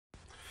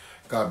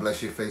God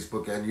bless you,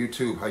 Facebook and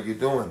YouTube. How you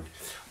doing?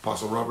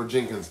 Apostle Robert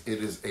Jenkins. It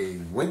is a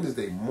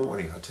Wednesday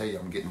morning. I tell you,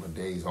 I'm getting my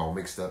days all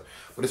mixed up.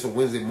 But it's a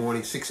Wednesday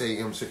morning, 6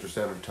 a.m. Central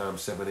Standard Time,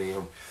 7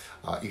 a.m.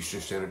 Eastern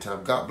Standard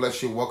Time. God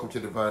bless you. Welcome to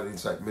Divine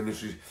Insight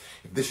Ministries.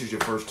 If this is your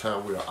first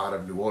time, we are out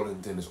of New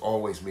Orleans, and it's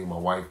always me and my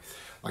wife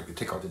like to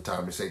take out the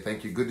time to say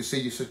thank you. Good to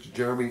see you, Sister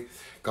Jeremy.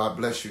 God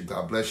bless you.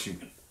 God bless you.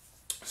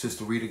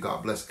 Sister Rita,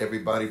 God bless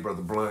everybody.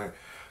 Brother Brian,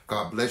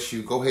 God bless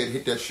you. Go ahead,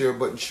 hit that share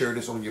button. Share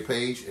this on your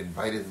page.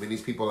 Invite as many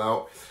people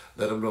out.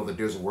 Let them know that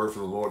there's a word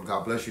from the Lord.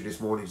 God bless you this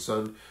morning,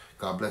 son.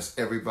 God bless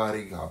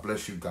everybody. God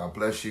bless you. God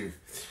bless you.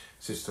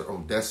 Sister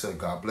Odessa,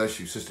 God bless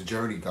you. Sister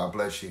Journey, God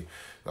bless you.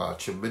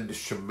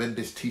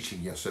 Tremendous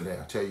teaching yesterday.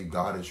 I tell you,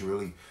 God is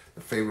really,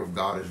 the favor of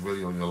God is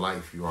really on your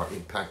life. You are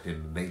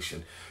impacting the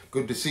nation.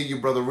 Good to see you,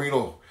 Brother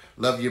Reno.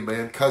 Love you,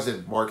 man.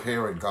 Cousin Mark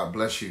Heron, God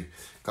bless you.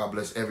 God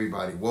bless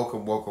everybody.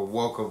 Welcome, welcome,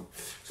 welcome.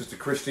 Sister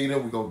Christina,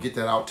 we're going to get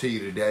that out to you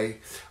today.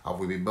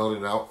 We'll be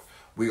mailing out.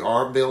 We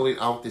are mailing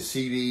out the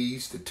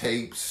CDs, the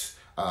tapes,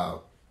 the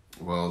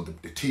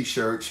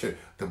T-shirts,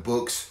 the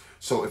books.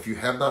 So if you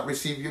have not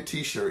received your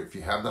T-shirt, if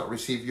you have not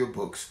received your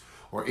books,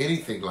 or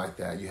anything like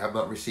that, you have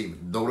not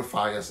received,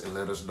 notify us and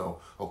let us know,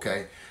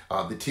 okay?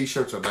 The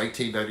T-shirts are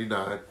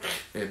 $19.99,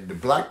 and the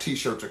black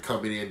T-shirts are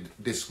coming in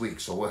this week,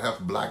 so we'll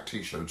have black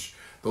T-shirts.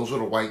 Those are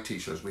the white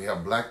T-shirts. We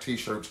have black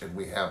T-shirts, and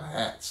we have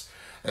hats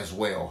as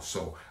well,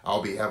 so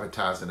I'll be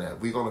advertising that.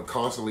 We're going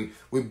to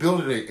we're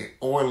building an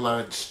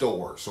online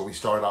store, so we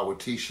start out with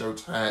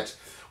T-shirts, hats.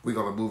 We're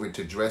going to move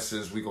into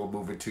dresses. We're going to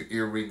move into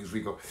earrings.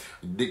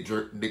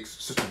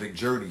 Sister Nick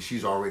Journey,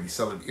 she's already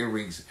selling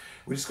earrings.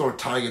 We're just going to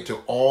tie into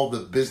all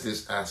the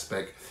business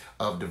aspect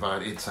of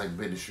Divine Insight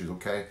Ministries,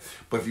 okay?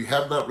 But if you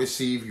have not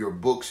received your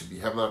books, if you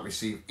have not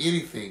received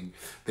anything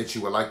that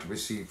you would like to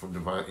receive from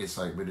Divine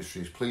Insight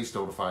Ministries, please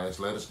notify us.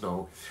 Let us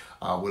know.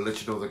 We'll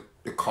let you know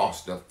the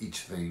cost of each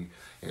thing,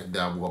 and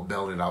we'll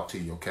mail it out to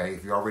you, okay?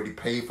 If you already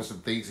paid for some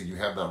things and you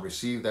have not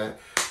received that,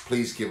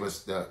 please give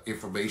us the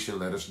information.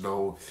 Let us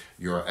know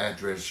your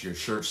address, your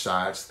shirt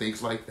size,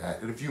 things like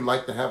that. And if you'd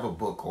like to have a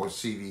book or a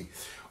CD,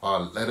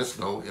 let us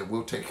know, and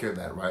we'll take care of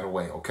that right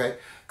away, okay?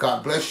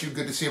 God bless you.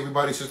 Good to see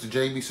everybody. Sister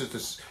Jamie, Sister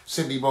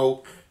Cindy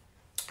Moe,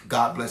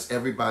 God bless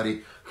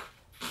everybody.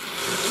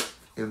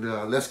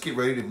 And let's get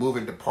ready to move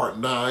into part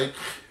 9.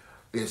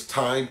 It's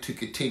time to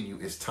continue.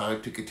 It's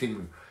time to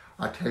continue.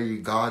 I tell you,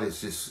 God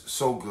is just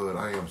so good.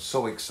 I am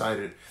so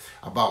excited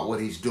about what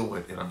he's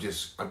doing, and I'm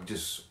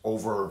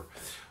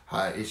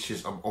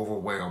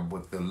overwhelmed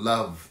with the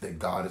love that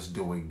God is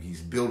doing.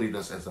 He's building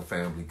us as a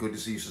family. Good to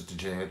see you, Sister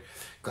Jan.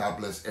 God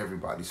bless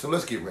everybody. So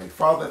let's get ready.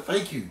 Father,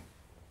 thank you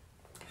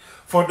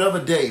for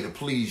another day to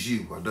please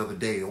you, another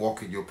day to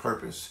walk in your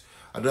purpose,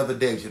 another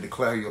day to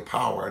declare your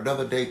power,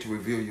 another day to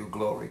reveal your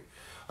glory,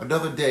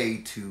 another day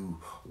to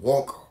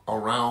walk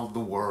around the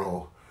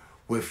world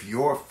with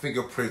your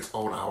fingerprints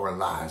on our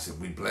lives, and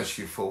we bless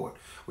you for it.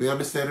 We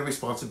understand the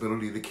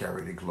responsibility to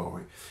carry the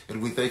glory,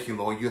 and we thank you,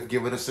 Lord, you have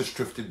given us the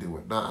strength to do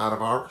it, not out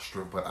of our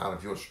strength, but out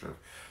of your strength.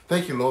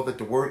 Thank you, Lord, that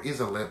the word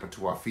is a lamp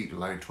unto our feet and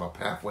light unto our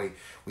pathway.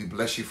 We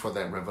bless you for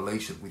that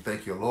revelation. We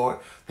thank you, Lord,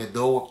 that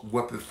no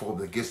weapon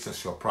formed against us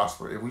shall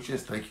prosper, and we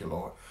just thank you,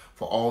 Lord,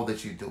 for all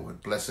that you're doing.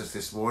 Bless us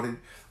this morning.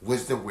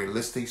 Wisdom, we're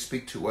listening.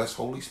 Speak to us.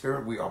 Holy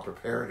Spirit, we are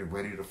prepared and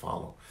ready to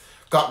follow.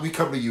 God, we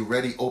come to you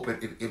ready, open,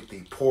 and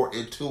empty. Pour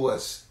into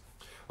us.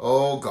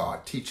 Oh,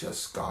 God, teach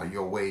us, God,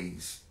 your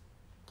ways.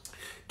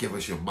 Give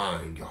us your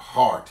mind, your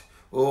heart.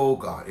 Oh,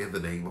 God, in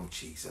the name of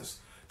Jesus.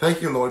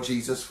 Thank you, Lord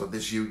Jesus, for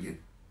this union.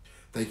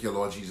 Thank you,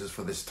 Lord Jesus,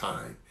 for this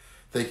time.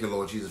 Thank you,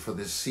 Lord Jesus, for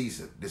this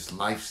season, this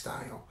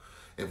lifestyle.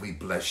 And we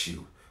bless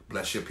you.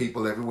 Bless your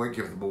people everywhere.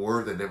 Give them a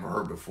word they never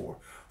heard before.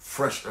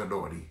 Fresh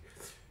anointing.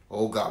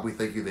 Oh, God, we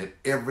thank you that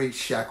every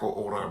shackle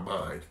on our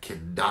mind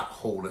cannot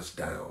hold us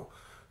down.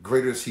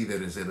 Greater is he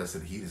that is in us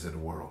than he is in the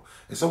world.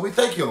 And so we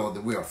thank you, Lord,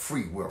 that we are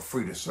free. We are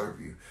free to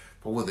serve you.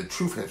 For when the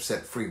truth has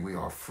set free, we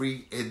are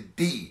free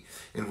indeed.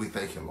 And we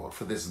thank you, Lord,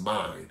 for this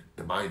mind,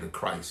 the mind of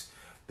Christ,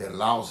 that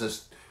allows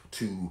us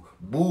to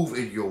move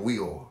in your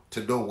will,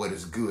 to know what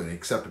is good,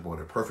 acceptable,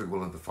 and the perfect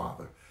will of the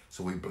Father.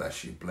 So we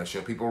bless you. Bless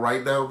your people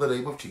right now in the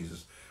name of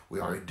Jesus.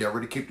 We are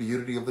endeavoring to keep the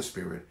unity of the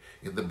Spirit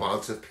in the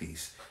bonds of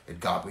peace. And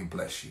God, we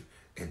bless you.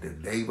 In the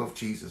name of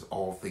Jesus,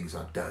 all things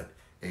are done.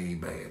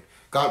 Amen.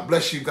 God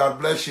bless you. God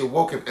bless you.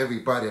 Welcome,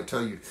 everybody. I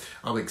tell you,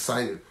 I'm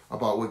excited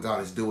about what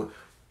God is doing.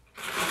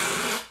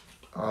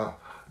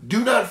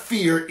 Do not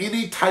fear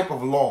any type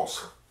of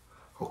loss,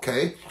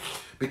 okay?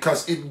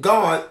 Because in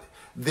God,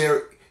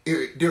 there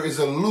is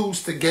a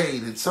lose to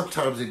gain. And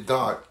sometimes in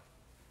God,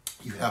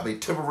 you have a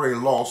temporary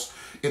loss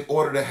in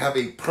order to have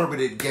a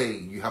permanent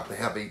gain. You have to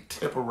have a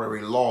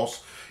temporary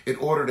loss in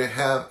order to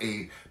have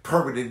a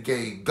permanent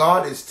gain.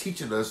 God is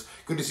teaching us,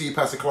 good to see you,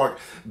 Pastor Clark.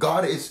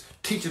 God is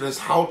teaching us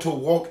how to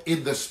walk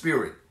in the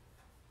Spirit,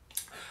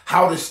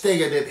 how to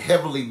stay in that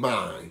heavenly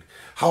mind,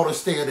 how to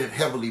stay in that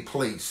heavenly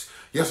place.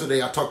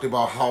 Yesterday, I talked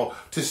about how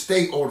to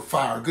stay on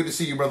fire. Good to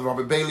see you, Brother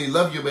Robert Bailey.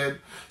 Love you, man.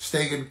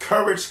 Stay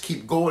encouraged.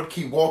 Keep going.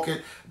 Keep walking.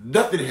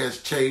 Nothing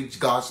has changed.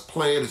 God's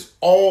plan is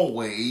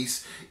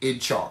always in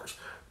charge.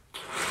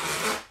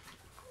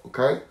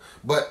 Okay?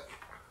 But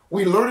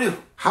we learning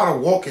how to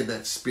walk in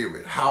that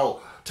spirit,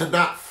 how to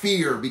not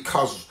fear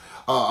because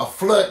a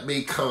flood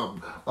may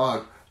come,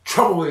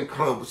 trouble may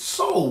come.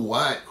 So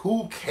what?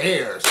 Who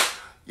cares?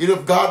 You know,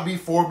 if God be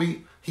for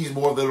me, he's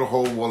more than a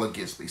whole world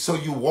against me. So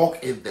you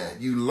walk in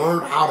that. You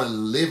learn how to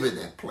live in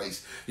that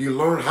place. You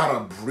learn how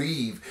to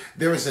breathe.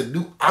 There is a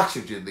new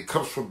oxygen that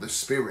comes from the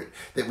spirit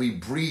that we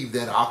breathe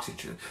that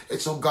oxygen. And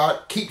so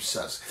God keeps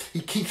us. He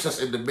keeps us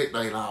in the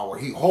midnight hour.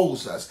 He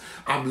holds us.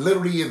 I'm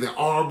literally in the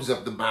arms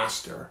of the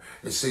master.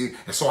 And see,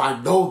 and so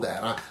I know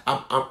that.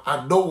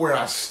 I know where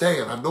I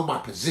stand. I know my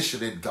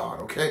position in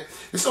God, okay?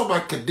 And so my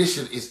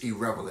condition is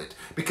irrelevant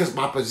because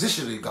my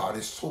position in God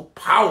is so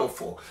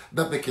powerful,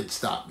 nothing can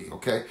stop me,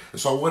 okay? And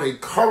so I want to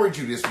encourage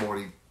you this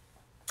morning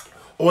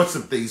on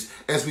some things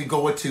as we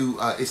go into,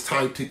 it's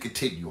time to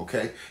continue,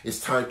 okay? It's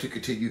time to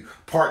continue.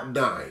 Part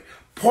 9.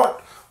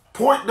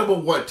 Point number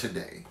 1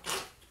 today.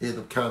 And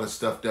I'm kind of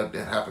stuffed up.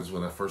 That happens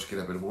when I first get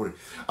up in the morning.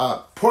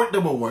 Point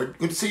number 1.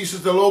 Good to see you,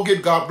 Sister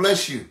Logan. God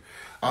bless you.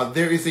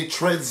 There is a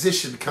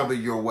transition coming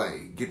your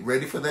way. Get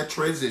ready for that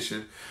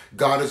transition.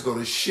 God is going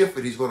to shift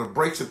it. He's going to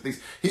break some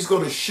things. He's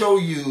going to show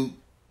you.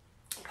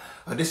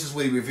 This is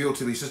what he revealed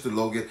to me, Sister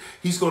Logan.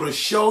 He's going to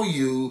show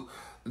you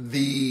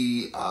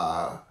the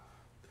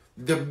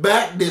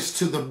madness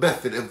to the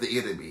method of the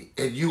enemy.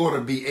 And you're going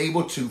to be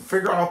able to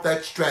figure out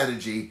that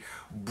strategy,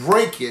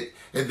 break it.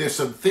 And there's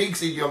some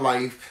things in your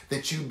life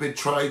that you've been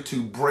trying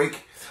to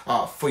break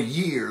for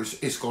years.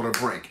 It's going to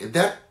break. And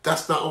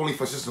that's not only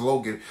for Sister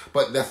Logan,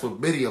 but that's for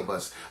many of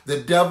us.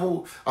 The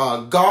devil,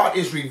 God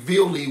is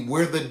revealing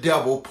where the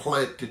devil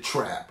planted the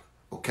trap.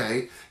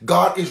 Okay,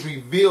 God is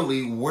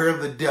revealing where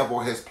the devil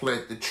has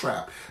planted the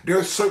trap. There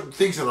are certain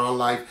things in our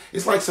life.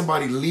 It's like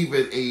somebody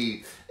leaving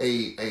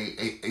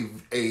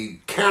a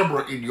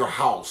camera in your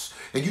house,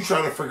 and you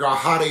trying to figure out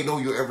how they know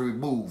your every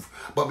move.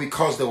 But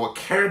because there were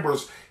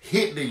cameras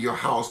hidden in your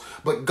house,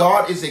 but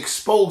God is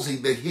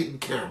exposing the hidden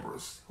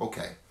cameras.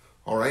 Okay.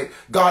 All right.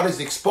 God is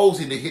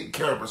exposing the hidden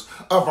cameras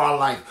of our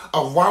life,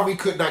 of why we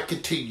could not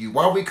continue,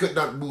 why we could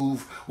not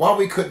move, why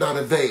we could not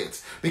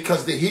advance,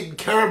 because the hidden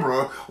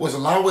camera was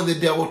allowing the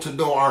devil to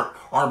know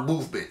our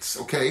movements.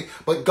 OK,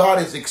 but God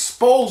has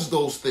exposed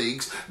those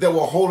things that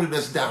were holding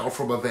us down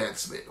from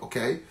advancement.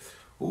 OK.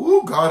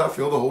 Ooh, God, I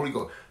feel the Holy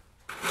Ghost.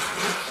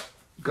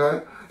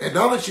 Okay. And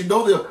now that you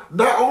know them,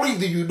 not only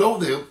do you know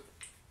them,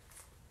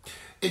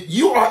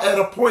 you are at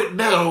a point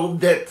now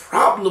that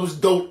problems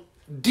don't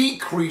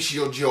decrease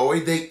your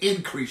joy, they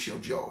increase your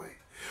joy.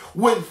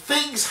 When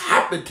things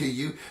happen to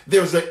you,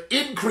 there's an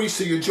increase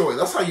to your joy.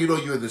 That's how you know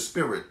you're in the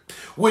spirit.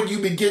 When you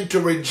begin to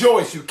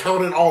rejoice, you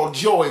count it all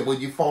joy when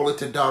you fall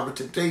into dire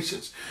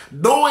temptations.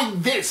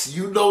 Knowing this,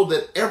 you know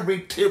that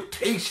every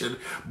temptation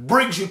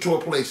brings you to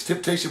a place.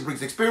 Temptation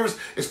brings experience.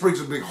 It brings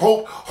a big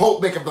hope.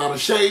 Hope maketh not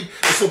ashamed.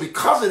 And so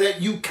because of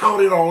that, you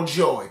count it all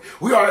joy.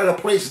 We are at a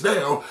place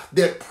now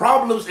that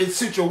problems and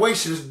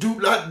situations do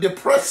not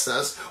depress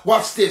us.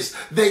 Watch this.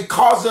 They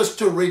cause us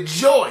to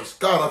rejoice.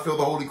 God, I feel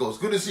the Holy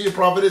Ghost. Good to see you,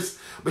 Prophetess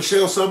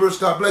Michelle Summers.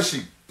 God bless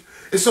you.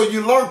 And so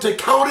you learn to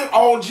count it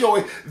all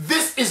joy.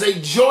 This is a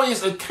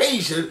joyous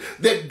occasion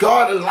that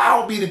God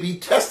allowed me to be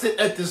tested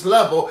at this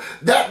level.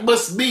 That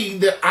must mean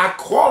that I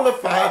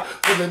qualify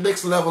for the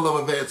next level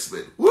of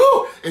advancement.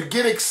 Woo! And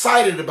get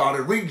excited about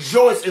it.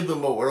 Rejoice in the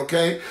Lord,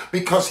 okay?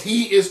 Because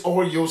he is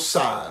on your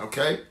side,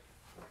 okay?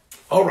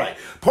 All right.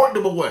 Point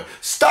number 1.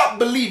 Stop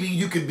believing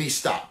you can be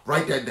stopped.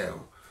 Write that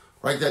down.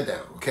 Write that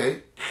down,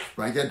 okay?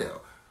 Write that down.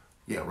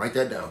 Yeah, write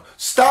that down.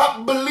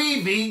 Stop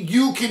believing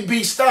you can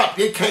be stopped.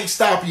 They can't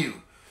stop you.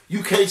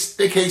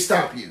 They can't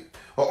stop you.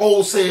 Or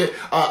old saying,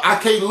 I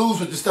can't lose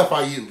with the stuff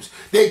I use.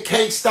 They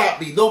can't stop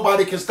me.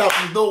 Nobody can stop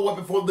me. No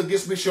weapon formed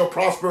against me shall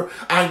prosper.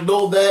 I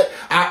know that.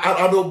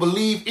 I don't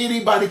believe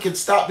anybody can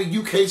stop me.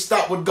 You can't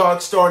stop what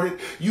God started.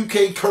 You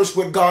can't curse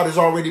what God has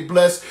already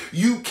blessed.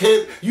 You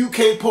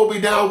can't pull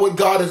me down when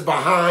God is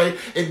behind.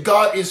 And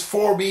God is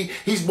for me.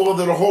 He's more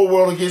than the whole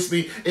world against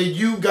me. And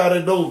you got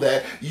to know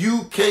that.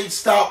 You can't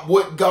stop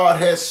what God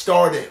has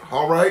started.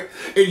 All right?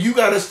 And you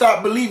got to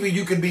stop believing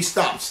you can be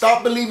stopped.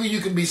 Stop believing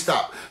you can be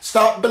stopped.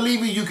 Stop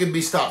believing you can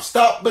be stopped.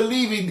 Stop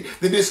believing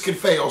that this can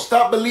fail.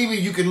 Stop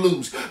believing you can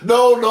lose.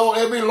 No,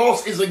 every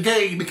loss is a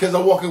gain because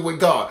I'm walking with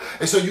God.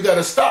 And so you got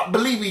to stop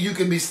believing you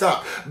can be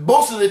stopped.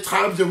 Most of the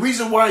times, the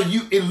reason why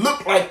it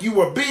looked like you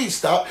were being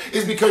stopped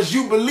is because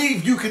you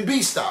believe you can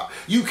be stopped.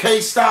 You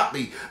can't stop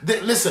me.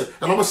 Listen, and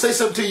I'm going to say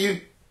something to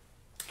you.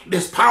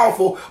 It's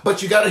powerful,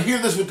 but you got to hear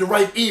this with the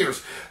right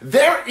ears.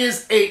 There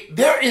is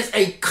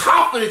a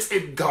confidence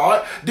in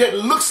God that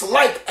looks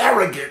like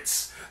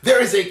arrogance. There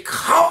is a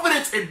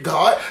confidence in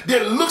God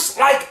that looks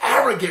like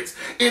arrogance.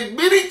 And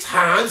many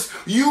times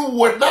you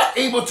were not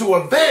able to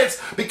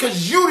advance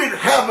because you didn't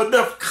have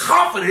enough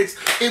confidence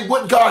in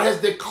what God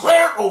has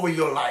declared over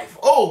your life.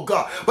 Oh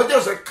God. But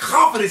there's a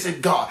confidence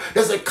in God.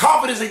 There's a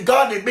confidence in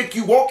God that make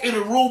you walk in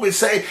a room and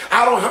say,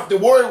 I don't have to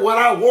worry. When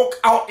I walk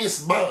out,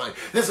 it's mine.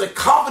 There's a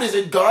confidence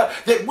in God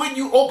that when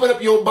you open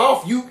up your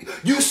mouth,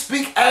 you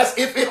speak as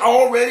if it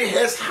already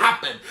has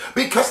happened.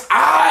 Because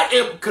I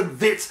am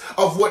convinced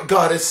of what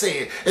God is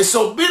saying. And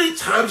so many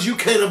times you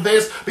can't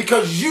advance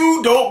because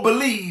you don't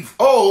believe.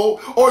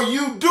 Or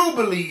you do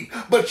believe.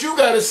 But you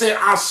got to say,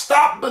 I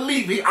stop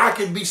believing I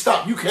can be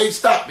stopped. You can't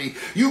stop me.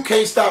 You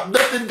can't stop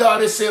nothing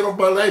God has said of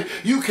my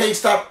life. You can't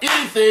stop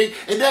anything.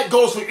 And that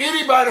goes for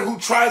anybody who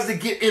tries to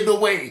get in the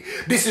way.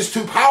 This is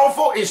too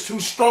powerful. It's too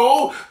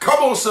strong.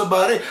 Come on,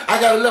 somebody. I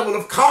got a level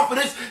of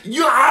confidence.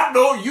 I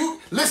know you.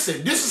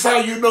 Listen, this is how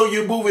you know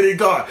you're moving in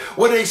God.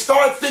 When they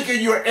start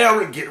thinking you're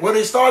arrogant, when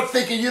they start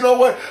thinking, you know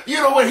what,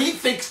 he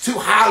thinks too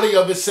highly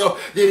of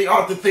himself, then he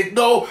ought to think,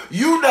 no,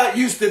 you're not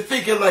used to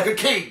thinking like a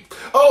king.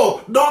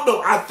 Oh,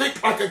 no, I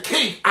think like a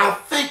king. I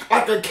think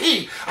like a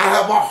king. I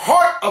have a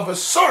heart of a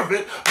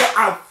servant, but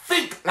I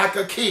think like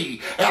a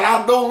king. And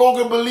I no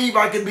longer believe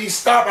I can be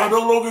stopped. I no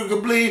longer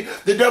can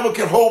believe the devil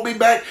can hold me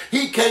back.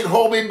 He can't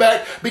hold me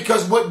back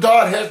because what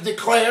God has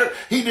declared,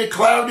 he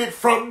declared it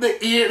from the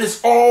end.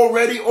 It's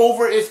already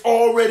over. It's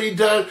already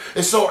done.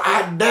 And so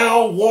I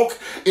now walk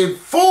in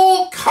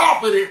full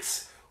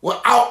confidence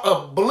without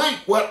a blink,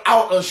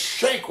 without a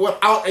shake,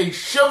 without a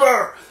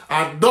shiver.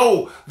 I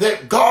know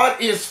that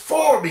God is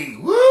for me.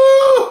 Woo!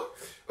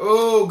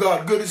 Oh,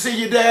 God. Good to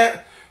see you,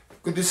 Dad.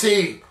 Good to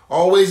see you.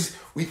 Always,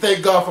 we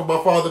thank God for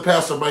my father,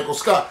 Pastor Michael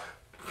Scott.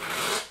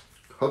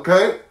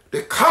 Okay?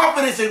 The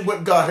confidence in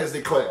what God has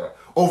declared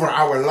over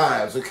our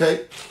lives,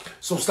 okay?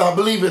 So stop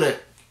believing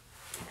it.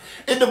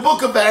 In the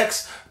book of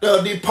Acts,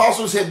 the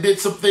apostles had did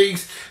some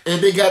things,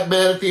 and they got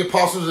mad at the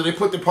apostles, and they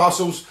put the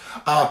apostles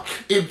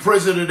in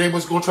prison, and they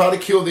was going to try to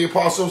kill the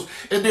apostles.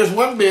 And there's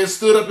one man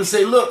stood up and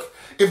say, look,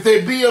 if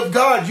they be of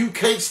God, you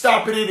can't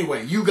stop it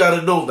anyway. You got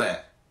to know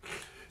that.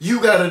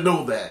 You got to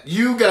know that.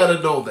 You got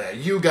to know that.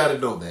 You got to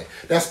know that.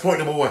 That's point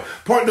number one.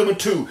 Point number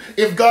two,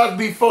 if God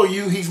be for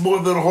you, he's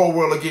more than the whole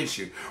world against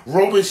you.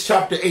 Romans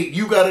chapter 8.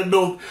 You got to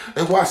know,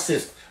 and watch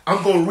this.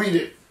 I'm going to read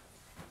it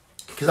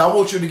because I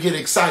want you to get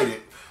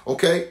excited,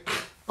 okay?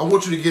 I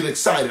want you to get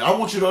excited. I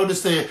want you to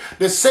understand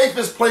the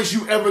safest place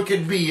you ever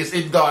can be is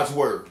in God's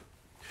word.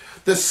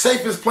 The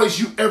safest place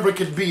you ever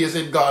can be is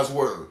in God's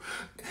word.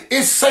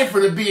 It's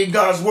safer to be in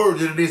God's word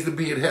than it is to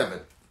be in heaven.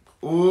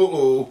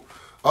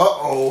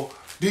 Uh-oh.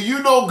 Do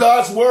you know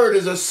God's word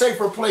is a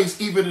safer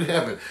place even in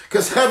heaven?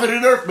 Because heaven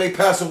and earth may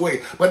pass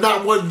away, but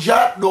not one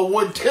jot nor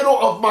one tittle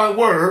of my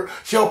word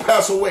shall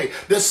pass away.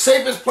 The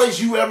safest place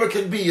you ever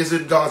can be is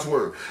in God's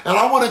word. And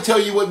I want to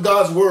tell you what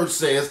God's word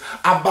says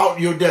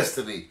about your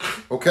destiny.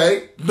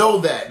 Okay? Know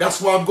that.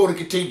 That's why I'm going to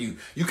continue.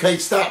 You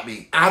can't stop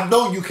me. I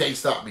know you can't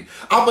stop me.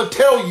 I'm going to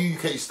tell you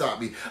can't stop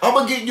me. I'm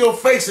going to get in your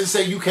face and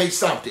say you can't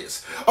stop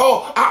this.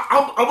 Oh,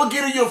 I'm going to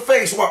get in your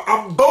face. Well,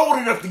 I'm bold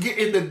enough to get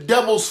in the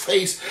devil's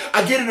face.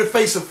 I get in the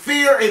face of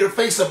fear, in the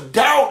face of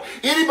doubt.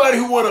 Anybody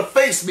who want to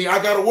face me, I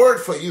got a word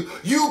for you.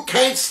 You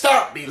can't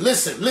stop me.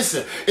 Listen.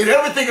 And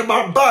everything in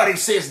my body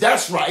says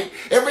that's right.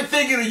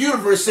 Everything in the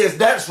universe says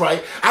that's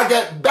right. I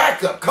got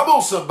backup. Come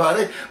on,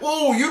 somebody.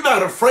 Oh, you're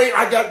not afraid.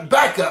 I got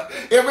backup.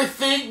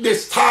 Everything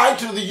that's tied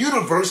to the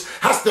universe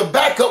has to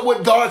back up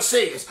what God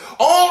says.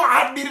 All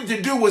I needed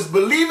to do was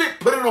believe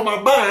it, put it on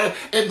my mind,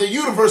 and the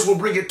universe will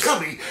bring it to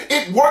me.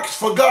 It works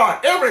for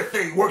God.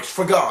 Everything works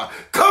for God.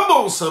 Come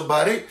on,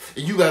 somebody.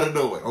 And you got to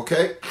know it,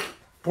 okay?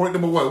 Point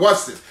number one.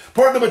 Watch this.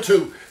 Point number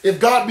two. If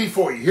God be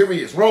for you. Here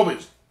he is.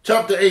 Romans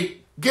chapter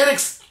 8. Get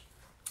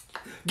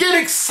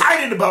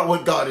excited about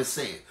what God is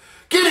saying.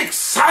 Get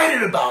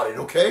excited about it,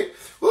 okay?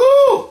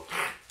 Woo!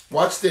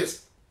 Watch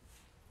this.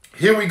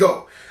 Here we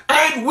go.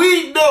 And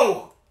we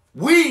know.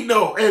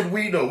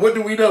 What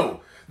do we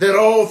know? That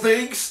all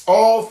things,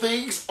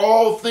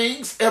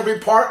 every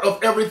part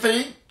of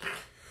everything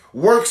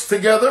works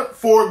together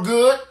for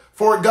good,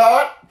 for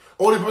God.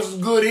 Only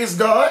person good is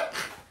God.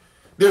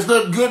 There's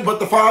nothing good but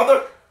the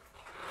Father.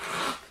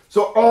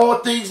 So all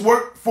things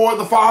work for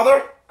the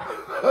Father.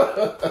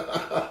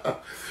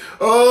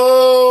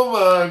 Oh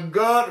my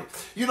God.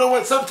 You know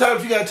what?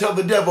 Sometimes you got to tell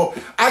the devil,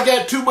 I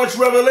got too much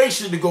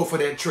revelation to go for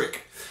that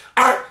trick.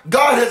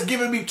 God has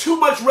given me too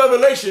much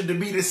revelation to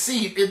be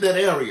deceived in that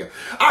area.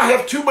 I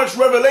have too much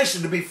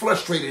revelation to be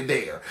frustrated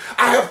there.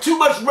 I have too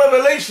much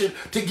revelation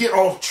to get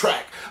off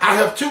track. I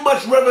have too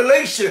much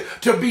revelation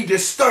to be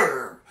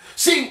disturbed.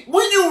 See,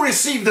 when you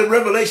receive the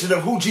revelation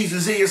of who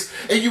Jesus is,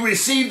 and you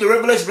receive the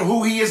revelation of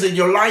who he is in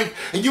your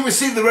life, and you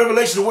receive the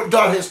revelation of what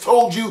God has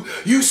told you,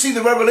 you see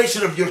the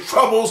revelation of your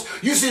troubles,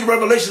 you see the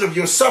revelation of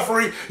your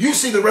suffering, you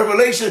see the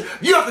revelation,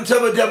 you have to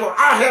tell the devil,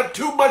 I have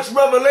too much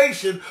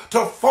revelation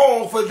to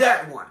fall for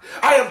that one.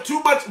 I have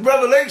too much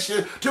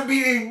revelation to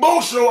be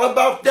emotional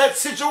about that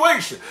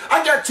situation.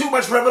 I got too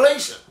much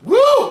revelation.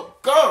 Woo!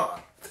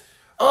 God.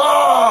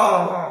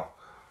 Oh,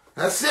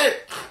 that's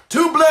it.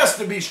 Too blessed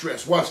to be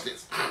stressed. Watch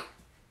this.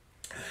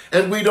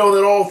 And we know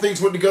that all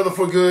things work together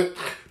for good.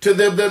 To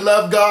them that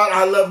love God,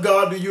 I love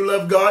God. Do you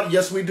love God?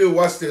 Yes, we do.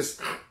 Watch this.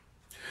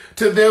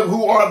 To them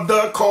who are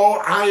the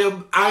called, I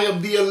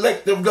am the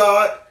elect of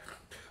God.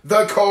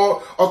 The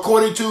called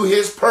according to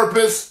his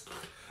purpose,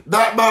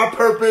 not my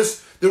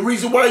purpose. The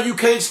reason why you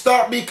can't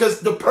stop me, because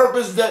the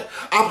purpose that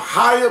I'm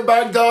hired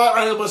by God,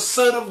 I am a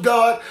son of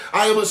God,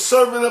 I am a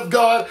servant of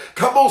God.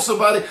 Come on,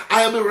 somebody.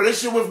 I am in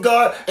relationship with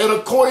God, and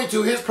according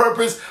to his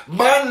purpose,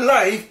 my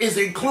life is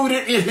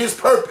included in his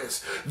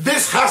purpose.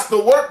 This has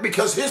to work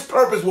because his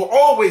purpose will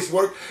always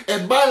work,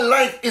 and my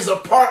life is a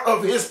part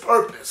of his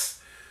purpose.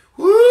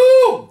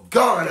 Woo!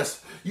 God,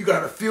 you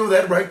got to feel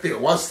that right there.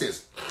 Watch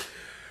this.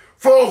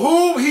 For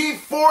whom he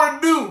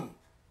foreknew,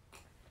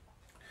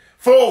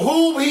 in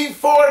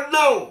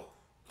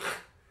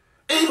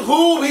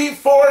whom he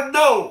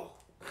foreknow.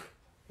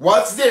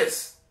 Watch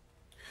this.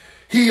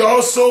 He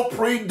also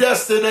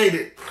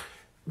predestinated.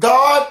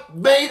 God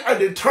made a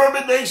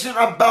determination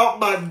about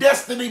my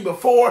destiny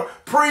before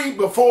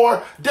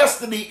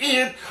destiny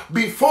in,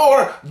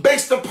 before,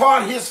 based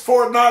upon his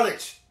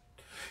foreknowledge.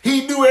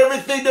 He knew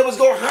everything that was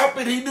going to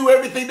happen. He knew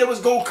everything that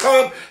was going to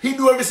come. He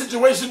knew every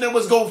situation that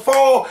was going to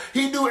fall.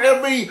 He knew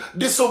every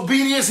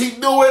disobedience. He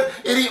knew it,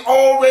 and he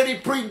already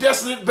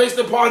predestined based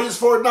upon his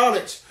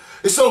foreknowledge.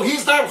 And so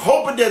he's not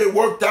hoping that it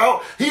worked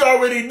out. He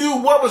already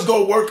knew what was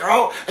going to work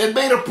out and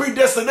made a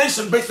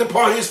predestination based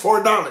upon his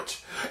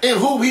foreknowledge. In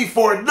whom he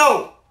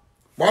foreknow.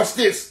 Watch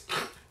this.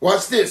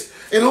 Watch this.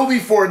 In whom he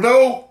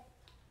foreknow,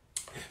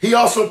 he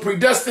also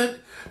predestined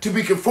to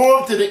be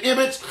conformed to the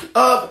image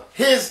of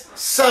his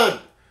son.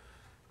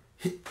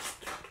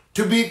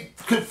 To be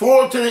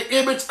conformed to the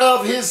image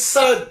of his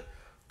son.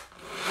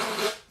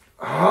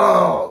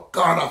 Oh,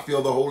 God, I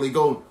feel the Holy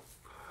Ghost.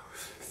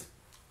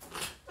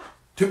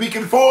 To be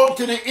conformed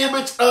to the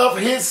image of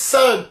his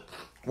son.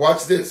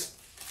 Watch this.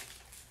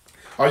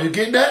 Are you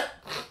getting that?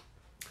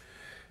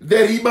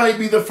 That he might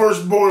be the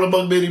firstborn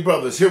among many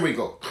brothers. Here we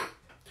go.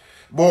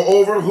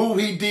 Moreover, whom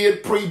he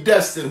did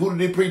predestine. Who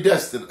did he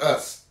predestine?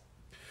 Us.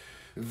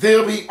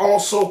 Them he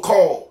also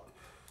called.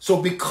 So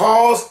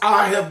because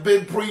I have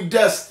been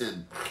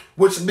predestined,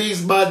 which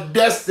means my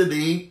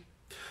destiny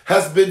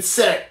has been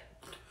set.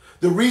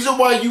 The reason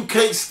why you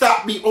can't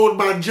stop me on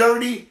my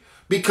journey,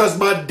 because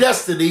my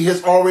destiny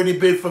has already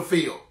been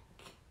fulfilled.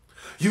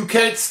 You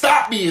can't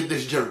stop me in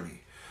this journey.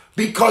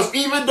 Because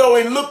even though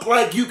it looked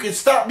like you can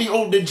stop me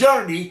on the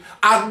journey,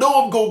 I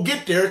know I'm going to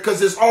get there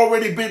because it's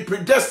already been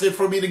predestined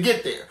for me to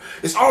get there.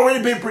 It's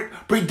already been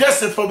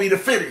predestined for me to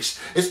finish.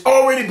 It's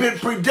already been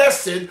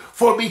predestined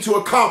for me to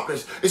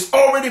accomplish. It's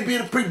already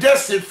been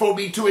predestined for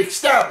me to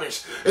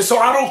establish. And so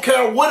I don't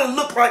care what it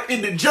looked like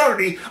in the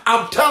journey.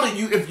 I'm telling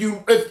you,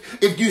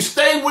 if you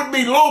stay with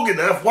me long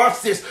enough,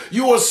 watch this,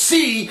 you will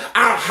see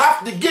I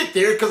have to get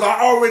there because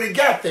I already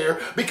got there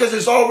because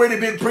it's already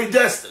been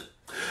predestined.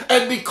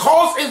 And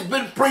because it's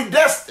been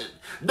predestined,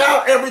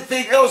 now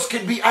everything else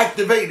can be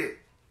activated.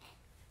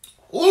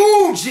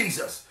 Ooh,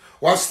 Jesus.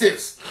 Watch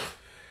this.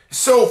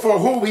 So for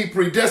whom he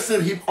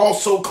predestined, he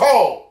also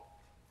called.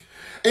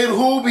 And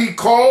whom he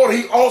called,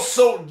 he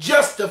also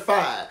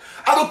justified.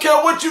 I don't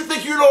care what you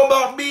think you know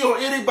about me or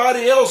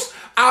anybody else.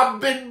 I've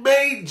been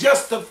made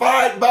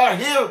justified by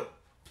him.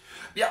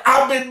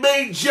 I've been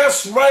made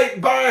just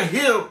right by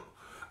him.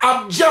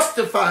 I'm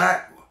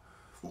justified.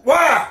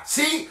 Why?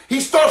 See, he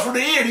starts from the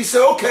end. He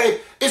said, okay,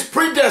 it's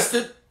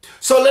predestined,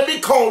 so let me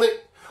call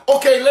it.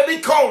 Okay, let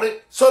me call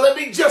it, so let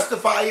me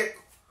justify it.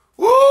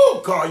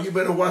 Woo, God, you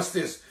better watch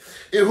this.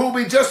 In whom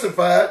he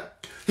justified,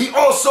 he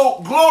also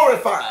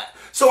glorified.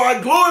 So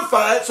I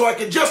glorify it so I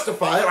can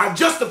justify it. I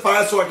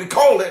justify it so I can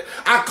call it.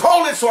 I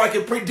call it so I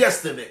can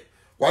predestine it.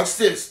 Watch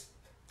this.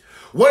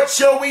 What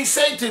shall we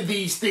say to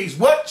these things?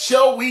 What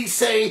shall we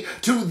say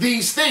to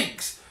these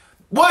things?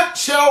 What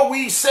shall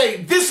we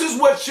say? This is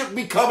what should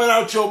be coming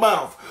out your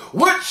mouth.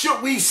 What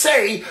should we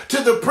say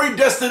to the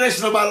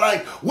predestination of my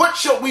life? What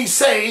shall we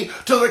say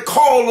to the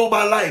call on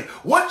my life?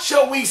 What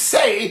shall we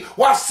say,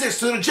 watch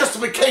this, to the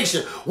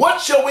justification?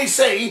 What shall we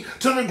say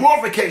to the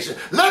glorification?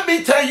 Let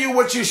me tell you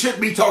what you should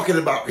be talking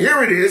about.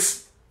 Here it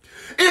is.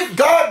 If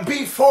God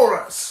be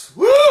for us,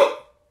 woo!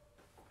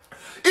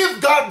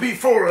 If God be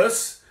for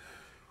us,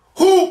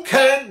 who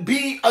can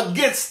be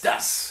against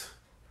us?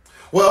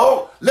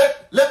 Well,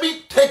 let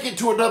me take it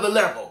to another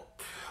level.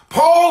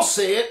 Paul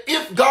said,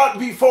 if God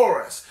be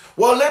for us.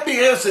 Well, let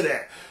me answer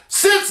that.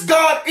 Since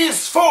God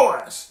is for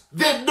us,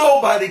 then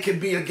nobody can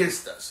be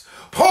against us.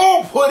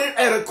 Paul put it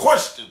as a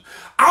question.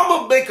 I'm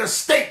going to make a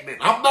statement.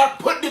 I'm not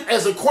putting it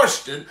as a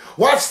question.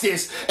 Watch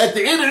this. At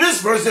the end of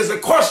this verse, there's a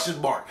question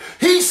mark.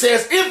 He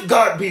says, if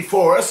God be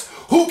for us,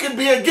 who can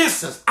be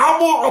against us? I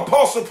want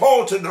Apostle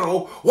Paul to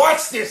know,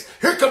 watch this.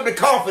 Here come the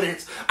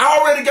confidence. I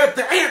already got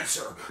the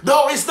answer.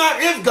 No, it's not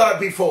if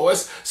God be for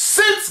us.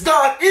 Since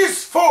God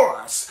is for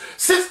us,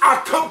 since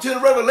I come to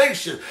the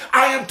revelation,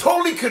 I am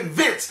totally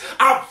convinced,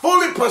 I'm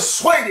fully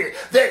persuaded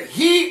that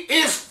he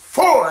is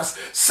for us.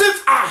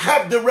 Since I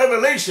have the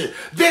revelation,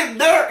 then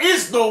there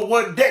is no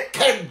one that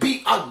can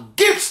be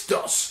against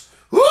us.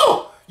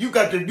 Woo! You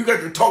got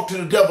to talk to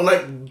the devil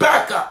like,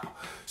 back up.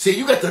 See,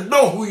 you got to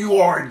know who you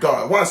are in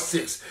God. Watch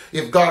this.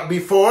 If God be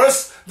for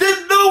us,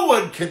 then no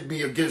one can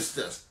be against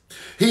us.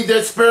 He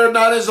that spared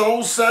not his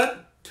own son,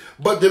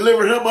 but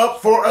delivered him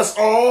up for us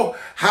all,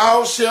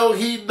 how shall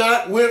he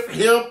not with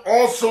him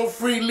also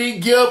freely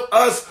give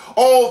us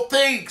all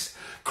things?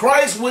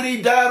 Christ, when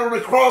he died on the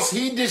cross,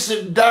 he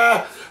didn't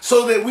die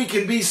so that we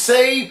can be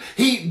saved.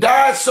 He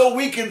died so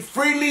we can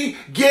freely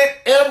get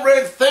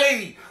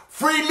everything.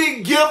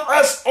 Freely give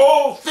us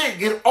all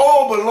things. It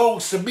all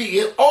belongs to me.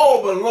 It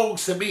all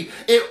belongs to me.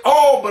 It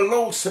all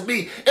belongs to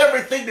me.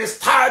 Everything that's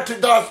tied to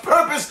God's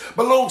purpose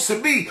belongs to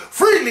me.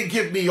 Freely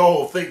give me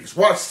all things.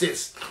 Watch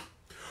this.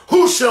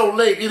 Who shall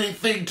lay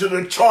anything to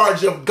the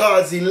charge of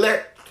God's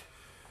elect?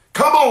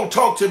 Come on,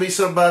 talk to me,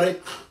 somebody.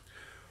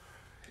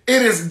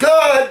 It is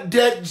God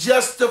that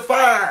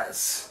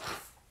justifies.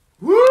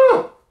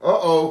 Woo!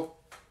 Uh-oh.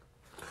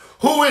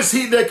 Who is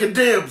he that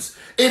condemns?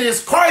 It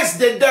is Christ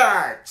that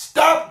died.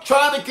 Stop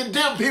trying to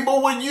condemn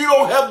people when you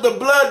don't have the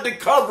blood to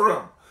cover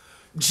them.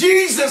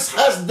 Jesus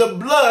has the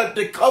blood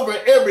to cover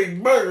every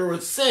murder,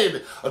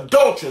 sin,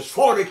 adultery,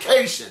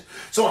 fornication.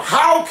 So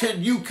how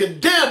can you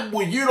condemn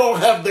when you don't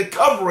have the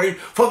covering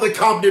for the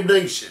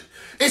condemnation?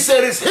 It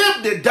said it's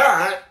him that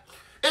died.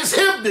 It's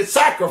him that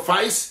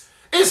sacrificed.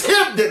 It's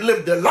him that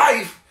lived the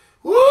life.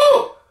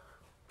 Woo!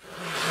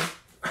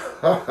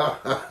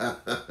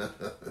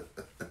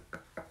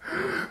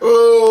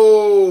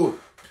 Oh,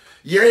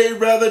 yea,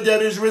 rather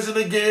that is risen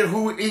again,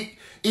 who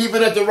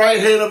even at the right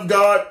hand of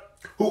God,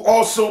 who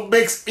also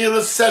makes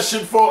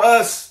intercession for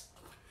us.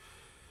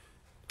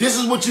 This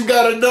is what you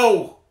got to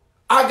know.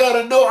 I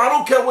got to know. I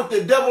don't care what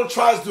the devil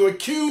tries to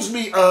accuse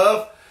me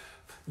of.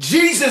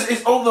 Jesus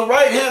is on the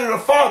right hand of the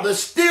Father,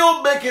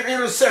 still making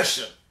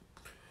intercession.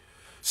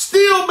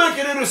 Still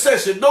making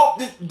intercession.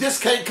 Nope, this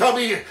can't come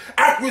in.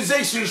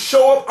 Accusations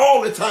show up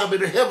all the time in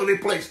the heavenly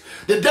place.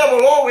 The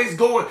devil always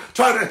going,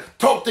 trying to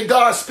talk to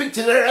God, speak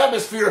to their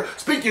atmosphere,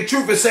 speak your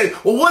truth and say,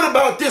 well, what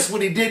about this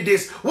when he did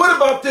this? What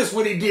about this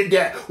when he did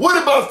that?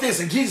 What about this?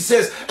 And Jesus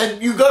says,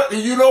 and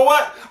you know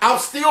what? I'm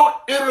still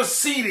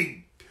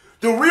interceding.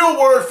 The real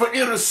word for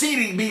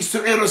interceding means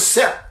to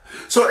intercept.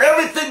 So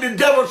everything the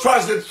devil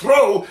tries to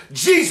throw,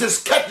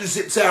 Jesus catches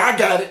it and says, I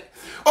got it.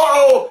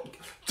 Uh-oh.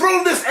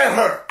 Throw this at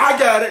her. I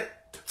got it.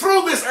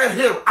 Throw this at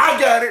him. I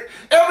got it.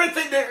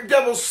 Everything that the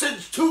devil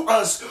sends to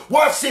us,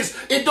 watch this,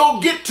 it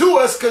don't get to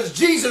us because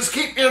Jesus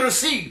keeps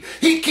interceding.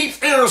 He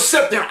keeps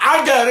intercepting.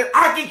 I got it.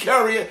 I can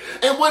carry it.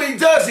 And what he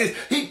does is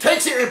he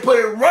takes it and put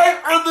it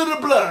right under the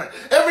blood.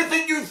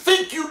 Everything you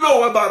think you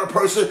know about a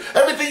person,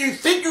 everything you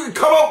think you can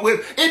come up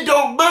with, it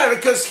don't matter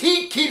because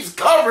he keeps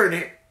covering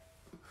it.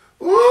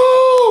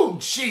 Woo!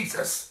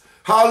 Jesus.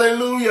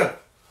 Hallelujah.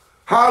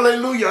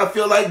 Hallelujah. I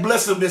feel like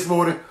blessing him this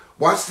morning.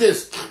 Watch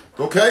this,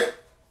 okay?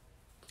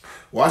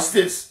 Watch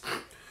this.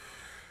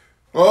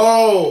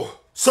 Oh,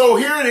 so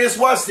here it is.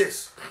 Watch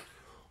this.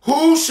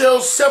 Who shall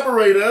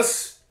separate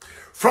us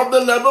from the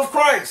love of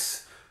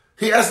Christ?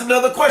 He asked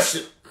another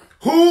question.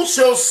 Who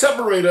shall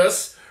separate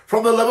us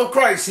from the love of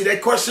Christ? See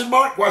that question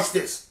mark? Watch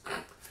this.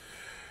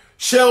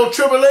 Shall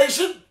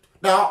tribulation?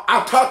 Now,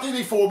 I've taught you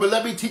before, but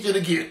let me teach it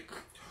again.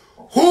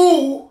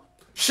 Who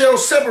shall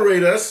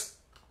separate us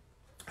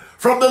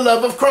from the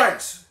love of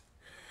Christ?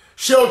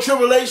 Shall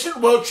tribulation?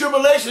 Well,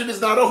 tribulation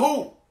is not a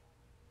who.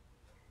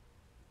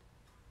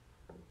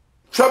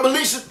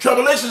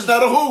 Tribulation is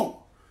not a who.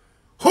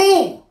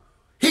 Who?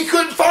 He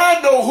couldn't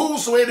find no who,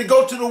 so he had to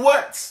go to the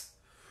whats.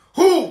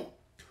 Who?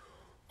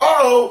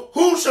 Uh-oh.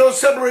 Who shall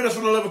separate us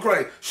from the love of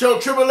Christ? Shall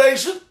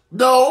tribulation?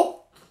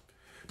 No.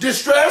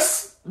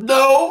 Distress?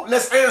 No.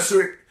 Let's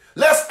answer it.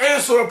 Let's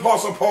answer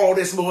Apostle Paul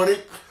this morning.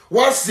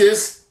 Watch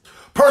this.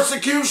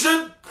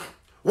 Persecution?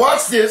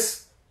 Watch this.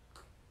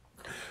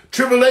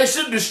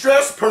 Tribulation,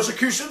 distress,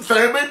 persecution,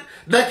 famine,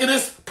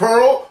 nakedness,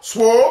 peril,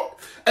 sword,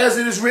 as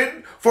it is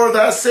written, for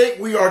thy sake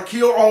we are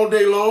killed all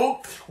day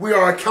long. We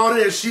are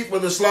accounted as sheep for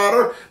the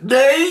slaughter.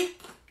 Nay,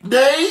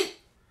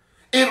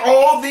 in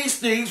all these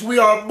things we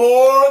are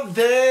more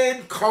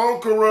than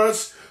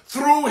conquerors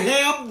through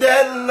him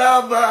that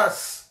loved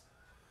us.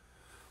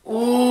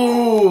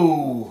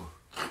 Ooh.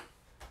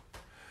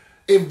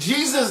 If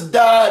Jesus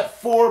died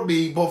for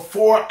me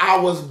before I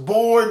was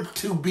born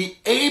to be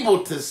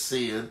able to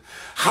sin,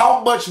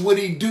 how much would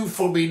he do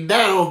for me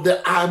now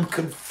that I'm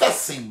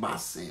confessing my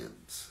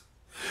sins?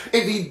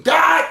 If he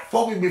died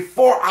for me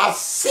before I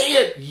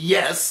said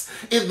yes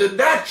in the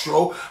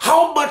natural,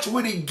 how much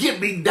would he give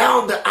me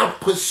now that I'm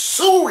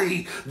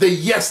pursuing the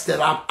yes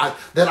that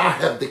I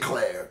have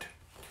declared?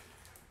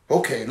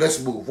 Okay,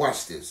 let's move.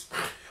 Watch this.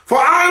 For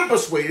I am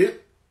persuaded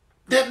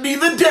that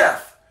neither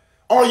death.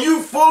 Are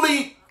you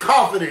fully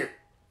confident?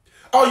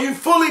 Are you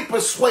fully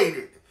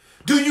persuaded?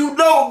 Do you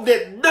know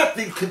that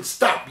nothing can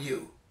stop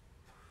you?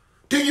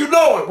 Do you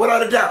know it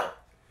without a doubt?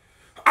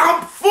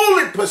 I'm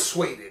fully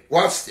persuaded,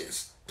 watch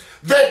this,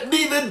 that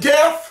neither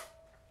death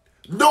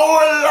nor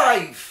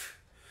life,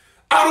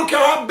 I don't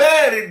care how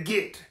bad it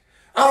get,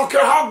 I don't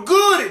care how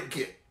good it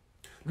get,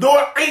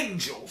 nor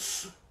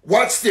angels,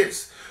 watch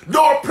this,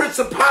 nor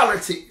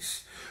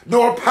principalities,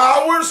 nor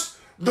powers,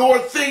 nor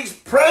things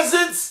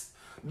present,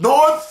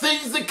 nor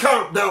things to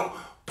come. Now,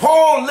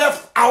 Paul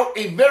left out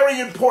a very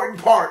important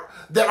part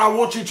that I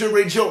want you to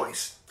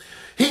rejoice.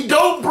 He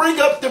don't bring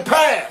up the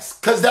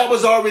past because that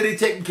was already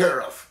taken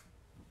care of.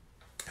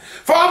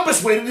 For I'm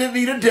persuaded that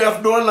neither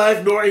death, nor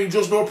life, nor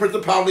angels, nor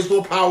principalities,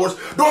 nor powers,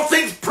 nor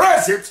things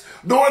present,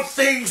 nor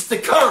things to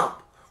come.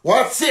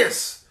 Watch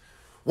this.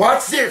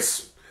 Watch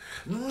this.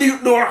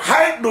 Nor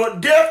height, nor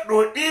depth,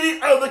 nor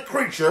any other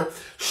creature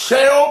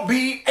shall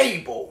be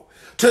able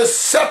to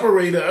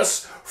separate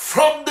us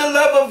from the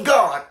love of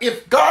God.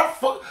 If God,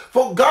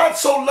 for God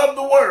so loved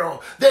the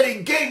world that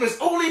he gave his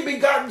only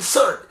begotten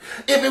son.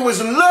 If it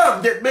was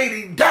love that made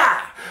him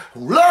die,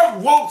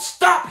 love won't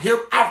stop him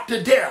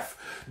after death.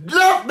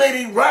 Love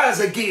made him rise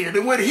again.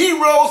 And when he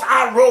rose,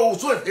 I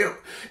rose with him.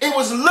 It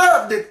was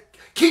love that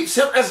keeps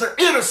him as an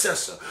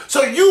intercessor.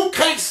 So you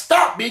can't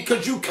stop me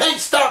because you can't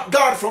stop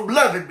God from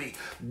loving me.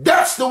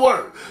 That's the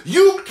word.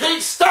 You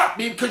can't stop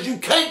me because you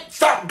can't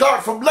stop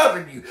God from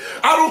loving you.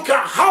 I don't care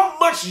how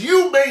much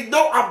you may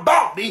know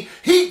about me,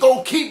 he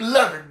gonna keep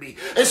loving me.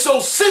 And so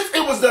since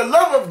it was the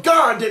love of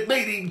God that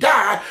made him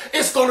die,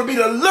 it's gonna be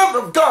the love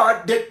of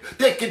God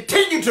that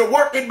continue to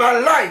work in my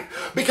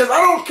life. Because I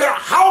don't care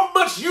how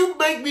much you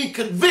make me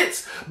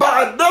convinced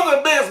by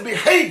another man's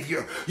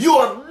behavior, you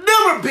will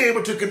never be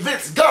able to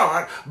convince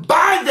God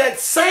by that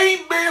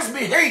same man's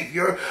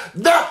behavior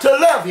not to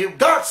love him.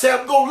 God said,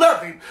 I'm gonna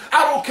love him.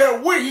 I don't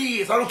care where he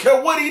is. I don't care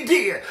what he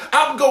did.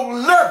 I'm going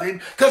to love him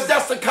because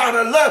that's the kind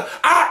of love.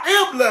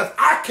 I am love.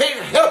 I can't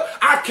help.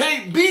 I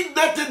can't be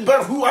nothing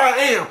but who I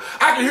am.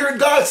 I can hear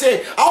God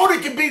say, I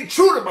only can be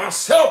true to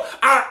myself.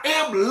 I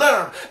am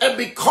love. And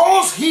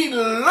because he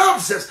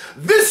loves us,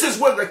 this is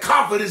where the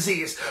confidence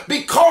is.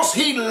 Because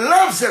he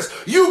loves us,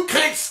 you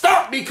can't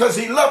stop me because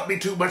he loved me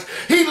too much.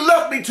 He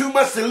loved me too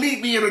much to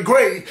leave me in a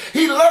grave.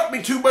 He loved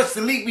me too much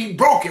to leave me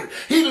broken.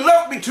 He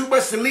loved me too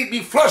much to leave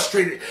me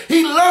frustrated.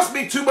 He loves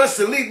me too much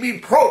to leave me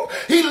broke.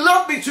 He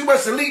loved me too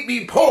much to leave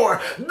me poor.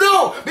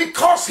 No,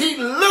 because he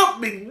loved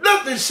me,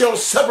 nothing shall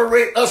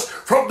separate us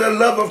from the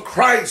love of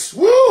Christ.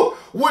 Woo!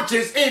 Which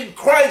is in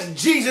Christ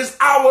Jesus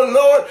our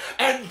Lord.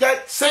 And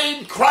that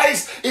same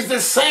Christ is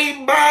the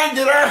same mind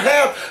that I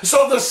have.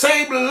 So the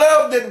same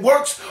love that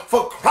works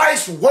for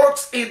Christ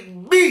works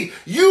in me.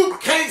 You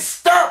can't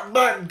stop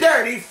my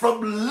daddy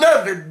from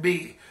loving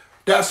me.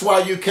 That's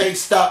why you can't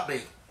stop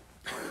me.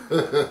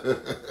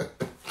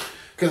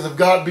 Because if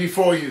God be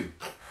for you.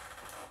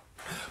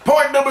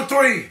 Point number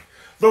 3.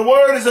 The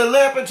word is a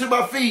lamp unto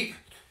my feet.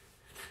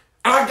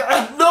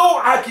 I know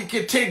I can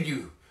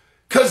continue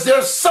because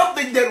there's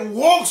something that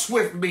walks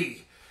with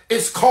me.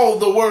 It's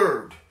called the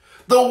word.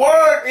 The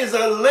word is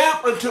a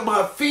lamp unto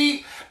my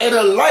feet and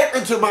a light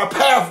unto my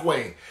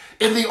pathway.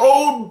 In the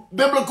old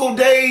biblical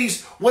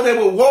days, when they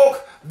would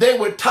walk, they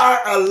would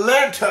tie a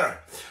lantern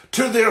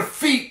to their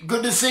feet.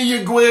 Good to see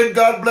you, Gwen.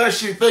 God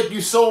bless you. Thank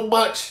you so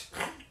much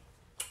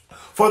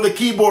for the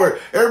keyboard.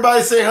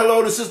 Everybody say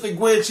hello to Sister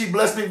Gwen. She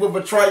blessed me with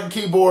a Triton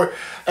keyboard,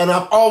 and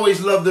I've always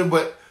loved her,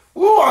 but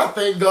ooh, I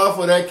thank God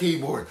for that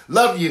keyboard.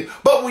 Love you.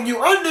 But when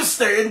you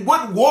understand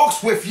what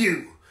walks with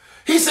you,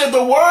 he said,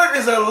 the word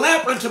is a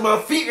lamp unto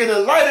my feet and a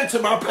light unto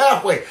my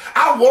pathway.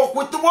 I walk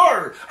with the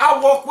word. I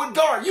walk with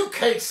God. You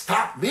can't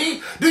stop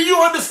me. Do you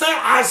understand?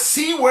 I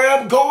see where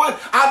I'm going.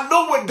 I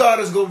know what God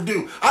is going to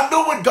do. I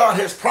know what God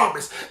has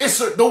promised.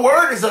 The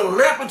word is a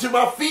lamp unto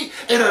my feet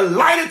and a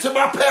light unto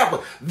my pathway.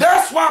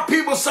 That's why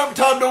people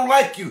sometimes don't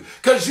like you,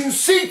 because you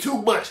see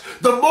too much.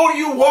 The more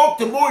you walk,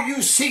 the more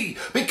you see,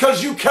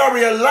 because you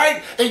carry a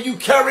light and you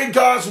carry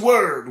God's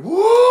word.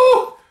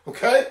 Woo!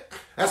 Okay?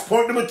 That's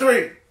point number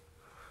 3.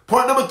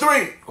 Point number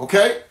 3,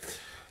 okay,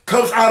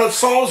 comes out of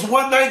Psalms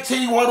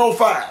 119,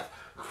 105.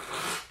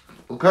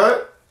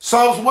 Okay?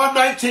 Psalms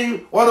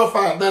 119,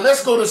 105. Now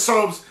let's go to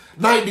Psalms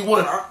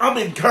 91. I'm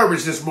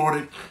encouraged this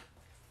morning.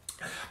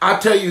 I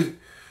tell you,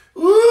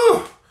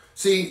 ooh,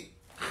 see,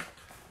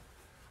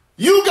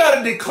 you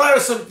got to declare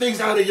some things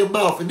out of your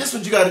mouth. And this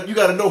one, you got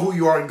to know who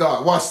you are in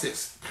God. Watch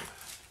this.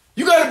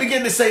 You got to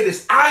begin to say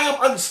this. I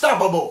am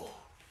unstoppable.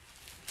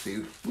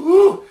 See,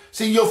 ooh.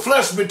 See, your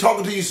flesh has been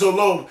talking to you so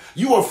long,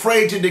 you are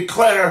afraid to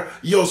declare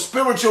your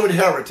spiritual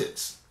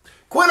inheritance.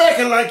 Quit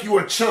acting like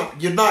you're a chump.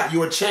 You're not.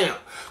 You're a champ.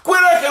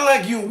 Quit acting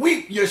like you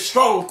weak. You're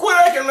strong. Quit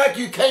acting like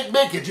you can't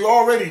make it. You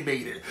already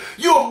made it.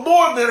 You're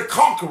more than a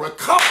conqueror.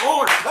 Come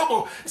on. Come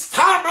on. It's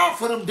time out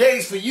for them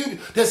days for you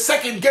to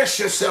second guess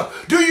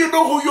yourself. Do you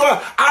know who you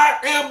are? I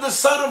am the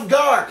Son of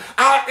God.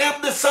 I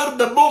am the Son of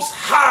the Most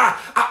High.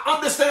 I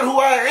understand who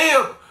I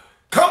am.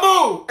 Come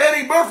on,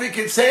 Eddie Murphy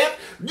can say it.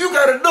 You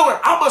got to know it.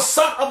 I'm a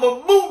son of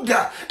a moon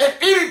god. At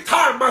any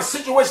time, my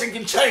situation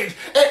can change.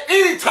 At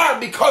any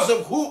time, because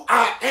of who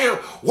I am.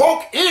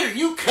 Walk in it.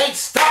 You can't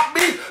stop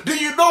me. Do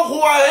you know who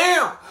I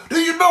am? Do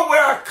you know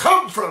where I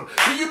come from?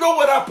 Do you know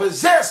what I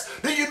possess?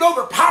 Do you know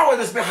the power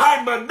that's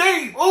behind my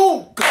name?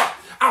 Oh, God.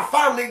 I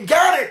finally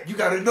got it. You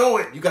got to know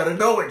it. You got to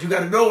know it. You got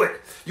to know it.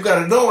 You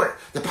got to know it.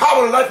 The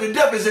power of life and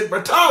death is in my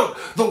tongue.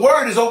 The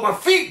word is on my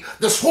feet.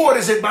 The sword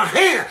is in my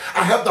hand.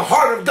 I have the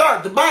heart of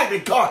God, the mind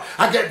of God.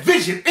 I got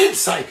vision,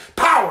 insight,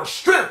 power,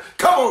 strength.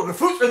 Come on, the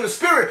fruit of the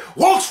Spirit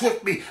walks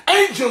with me.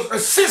 Angels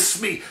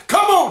assist me.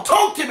 Come on,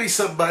 talk to me,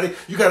 somebody.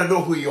 You got to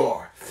know who you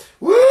are.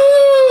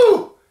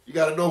 Woo! You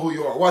got to know who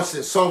you are. Watch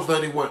this. Psalms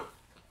 91.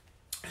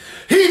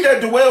 He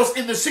that dwells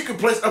in the secret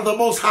place of the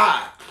Most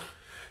High.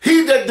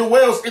 He that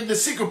dwells in the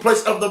secret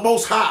place of the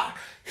Most High.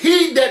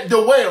 He that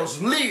dwells,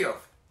 live,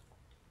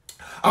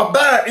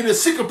 abide in the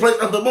secret place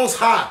of the Most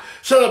High,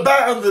 shall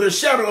abide under the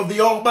shadow of the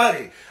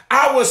Almighty.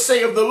 I will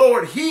say of the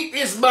Lord, he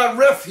is my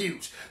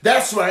refuge.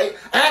 That's right.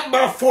 And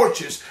my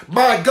fortress,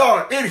 my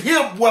God. In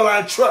him will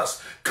I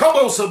trust. Come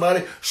on,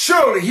 somebody.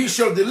 Surely he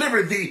shall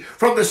deliver thee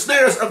from the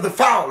snares of the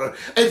fowler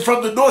and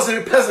from the noise of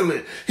the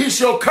pestilence. He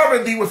shall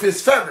cover thee with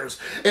his feathers,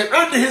 and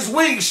under his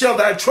wings shall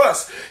thy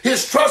trust.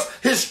 His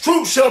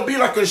truth shall be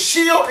like a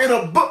shield and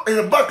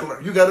a buckler.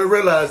 You got to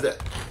realize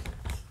that.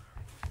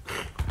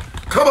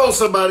 Come on,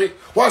 somebody.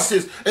 Watch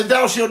this. And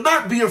thou shalt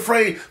not be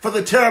afraid for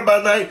the terror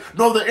by night,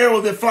 nor the arrow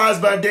that flies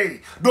by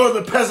day, nor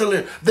the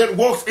pestilence that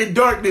walks in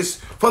darkness,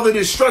 for the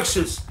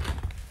destructions.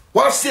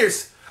 Watch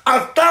this.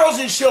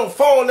 1,000 shall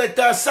fall at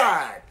thy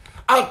side.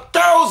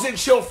 1,000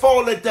 shall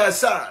fall at thy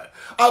side.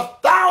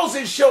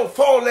 1,000 shall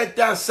fall at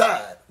thy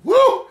side.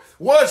 Woo!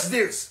 What's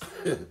this?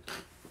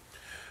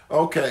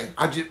 Okay.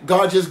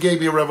 God just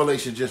gave me a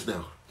revelation just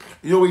now.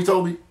 You know what he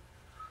told me?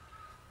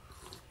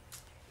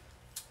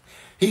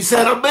 He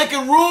said, I'm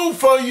making room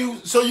for you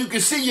so you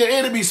can see your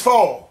enemies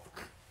fall.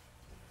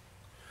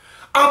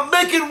 I'm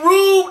making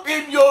room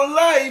in your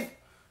life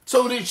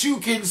so that you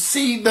can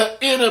see the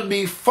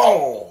enemy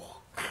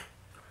fall.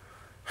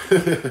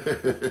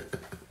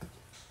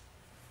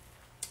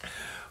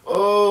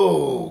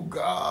 Oh,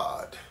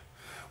 God.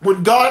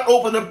 When God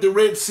opened up the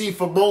Red Sea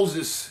for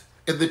Moses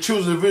and the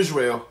children of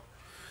Israel,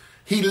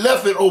 he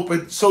left it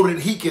open so that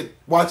he could,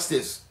 watch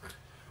this,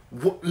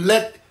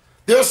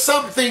 there's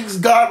some things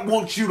God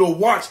wants you to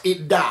watch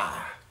it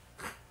die.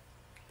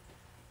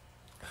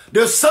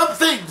 There's some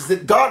things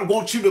that God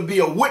wants you to be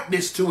a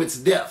witness to its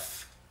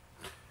death.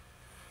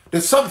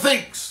 There's some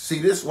things, see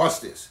this,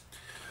 watch this.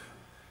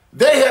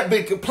 They have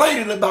been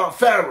complaining about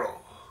Pharaoh.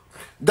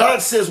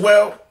 God says,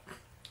 well,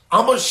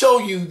 I'm going to show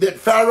you that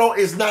Pharaoh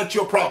is not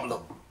your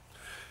problem.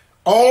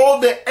 All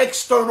the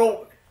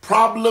external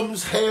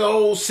problems,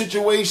 hell,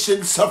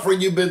 situations,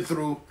 suffering you've been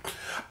through,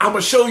 I'm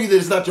going to show you that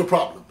it's not your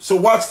problem. So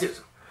watch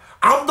this.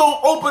 I'm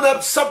going to open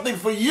up something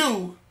for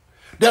you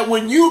that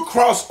when you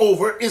cross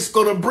over, it's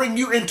going to bring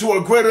you into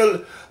a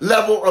greater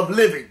level of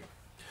living.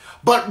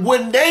 But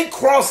when they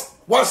cross,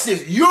 watch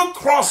this, you're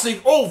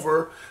crossing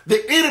over,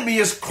 the enemy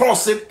is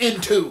crossing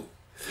into.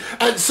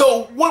 And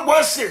so,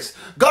 watch this.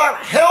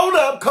 God held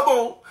up, come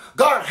on,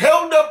 God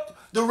held up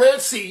the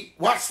Red Sea,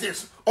 watch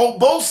this, on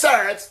both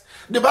sides.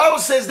 The Bible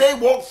says they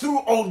walked through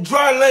on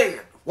dry land.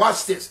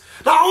 Watch this.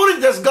 Not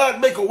only does God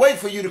make a way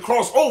for you to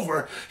cross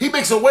over, he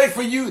makes a way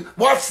for you,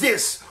 watch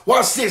this,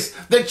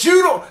 that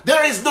you don't,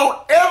 there is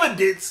no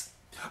evidence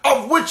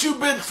of what you've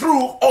been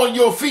through on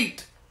your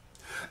feet.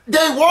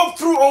 They walked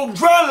through on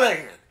dry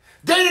land.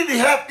 They didn't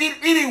have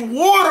any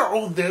water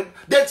on them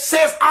that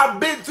says, I've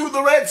been through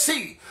the Red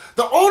Sea.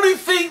 The only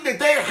thing that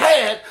they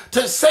had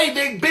to say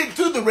they'd been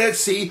through the Red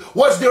Sea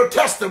was their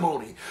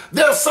testimony.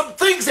 There are some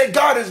things that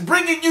God is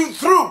bringing you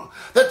through,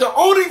 that the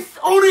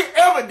only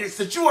evidence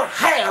that you will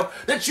have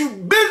that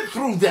you've been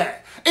through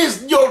that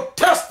is your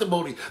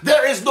testimony.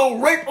 There is no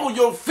rape on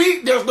your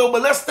feet. There's no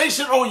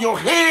molestation on your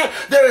hand.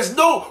 There is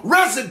no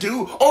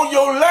residue on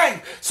your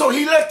life. So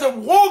he let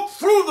them walk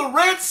through the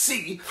Red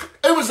Sea.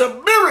 It was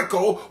a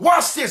miracle,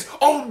 watch this,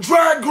 on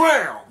dry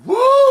ground.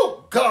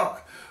 Woo, God.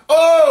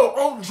 Oh,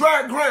 on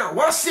dry ground.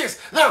 Watch this.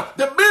 Now,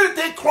 the minute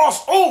they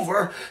cross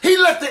over, he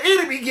let the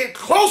enemy get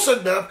close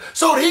enough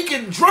so that he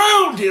can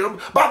drown him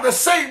by the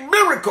same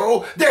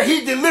miracle that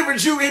he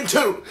delivered you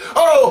into.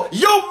 Oh,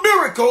 your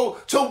miracle,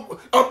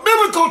 a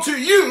miracle to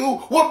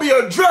you will be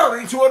a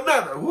drowning to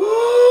another.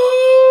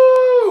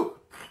 Woo!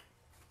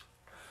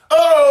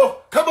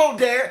 Oh, come on,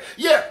 Dad.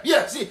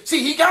 Yeah.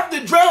 See, he got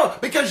to drown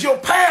because your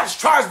past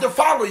tries to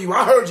follow you.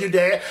 I heard you,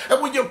 Dad. And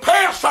when your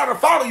past try to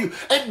follow you,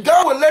 and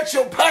God will let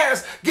your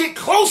past get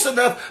close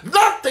enough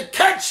not to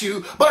catch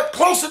you, but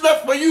close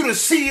enough for you to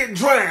see it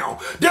drown.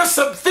 There's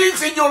some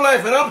things in your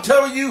life, and I'm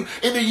telling you,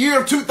 in the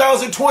year of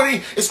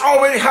 2020, it's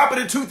already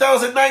happened in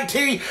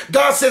 2019.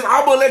 God says,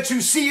 I'm going to let you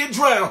see it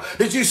drown.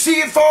 Did you see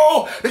it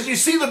fall? Did you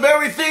see the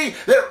very thing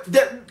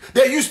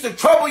that used to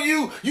trouble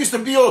you, used to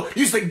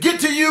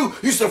get to you,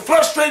 used to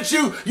frustrate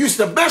you, used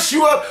to mess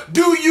you up?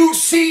 Do you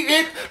see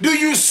it? Do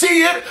you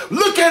see it?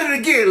 Look at it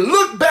again.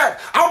 Look back.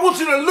 I want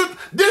you to look.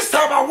 This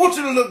time I want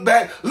you to look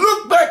back.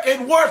 Look back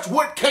and watch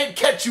what can't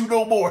catch you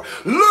no more.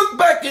 Look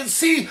back and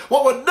see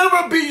what would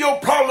never be your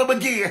problem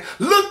again.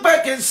 Look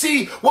back and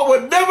see what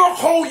would never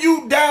hold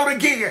you down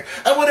again.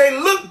 And when they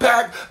look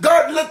back,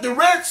 God let the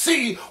Red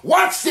Sea,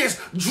 watch this,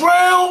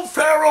 drown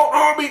Pharaoh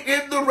army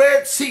in the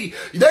Red Sea.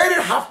 They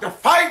didn't have to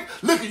fight.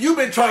 Look, you've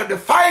been trying to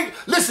fight.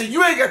 Listen,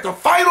 you ain't got to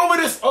fight over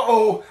this.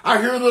 Uh-oh. I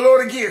hear the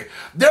Lord again.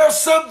 There are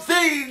some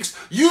things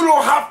you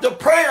don't have to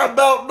pray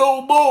about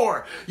no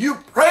more. You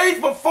prayed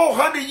for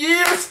 400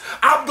 years.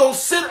 I'm going to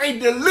send a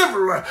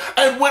deliverer.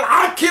 And when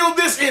I kill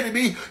this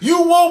enemy,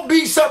 you won't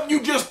be something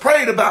you just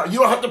prayed about. You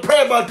don't have to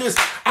pray about this.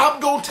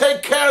 I'm going to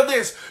take care of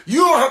this.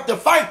 You don't have to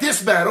fight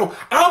this battle.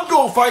 I'm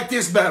going to fight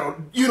this battle.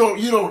 You don't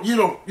get it.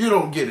 You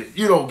don't get it.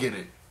 You don't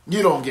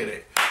get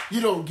it.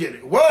 You don't get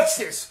it. Watch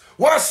this.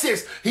 Watch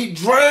this. He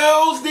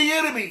drowns the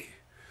enemy.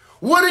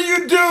 What do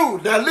you do?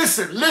 Now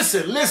listen.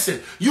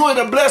 You're in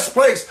a blessed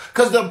place,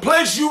 because the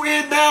place you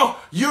in now,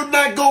 you're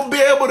not going to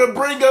be able to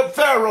bring up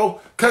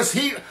Pharaoh, because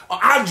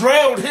I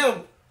drowned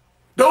him.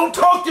 Don't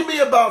talk to me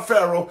about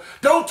Pharaoh.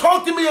 Don't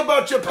talk to me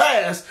about your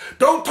past.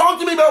 Don't talk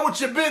to me about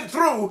what you've been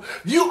through.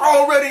 You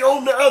already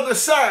on the other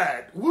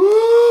side.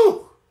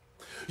 Woo!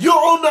 You're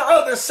on the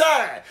other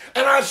side.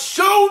 And I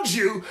showed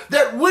you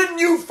that when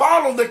you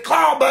follow the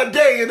cloud by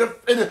day and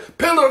the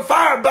pillar of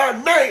fire by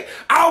night,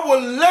 I will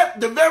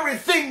let the very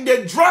thing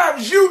that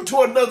drives you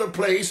to another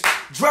place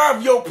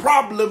drive your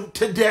problem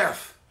to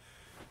death.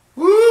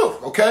 Woo!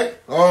 Okay?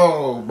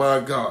 Oh,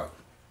 my God.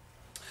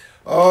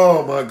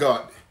 Oh, my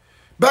God.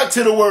 Back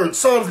to the word,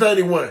 Psalms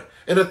 91.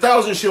 And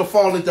 1,000 shall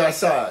fall at thy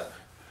side.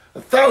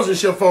 1,000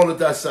 shall fall at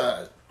thy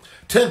side.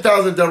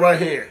 10,000 at thy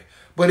right hand.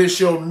 But it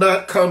shall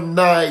not come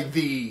nigh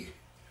thee.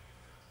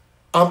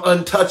 I'm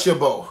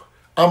untouchable.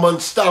 I'm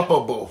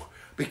unstoppable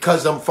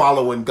because I'm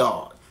following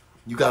God.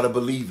 You got to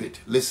believe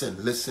it. Listen.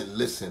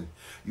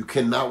 You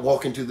cannot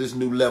walk into this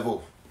new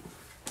level.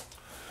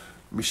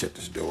 Let me shut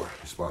this door.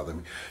 It's bothering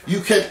me.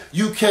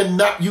 You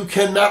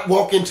cannot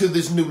walk into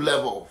this new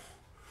level.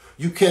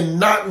 You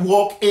cannot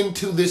walk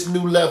into this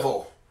new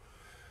level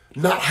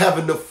not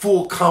having the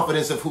full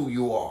confidence of who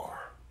you are.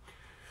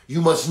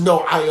 You must know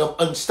I am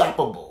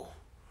unstoppable.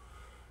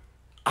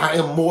 I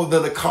am more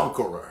than a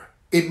conqueror.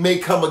 It may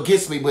come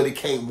against me, but it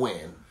can't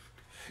win.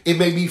 It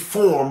may be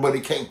formed, but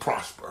it can't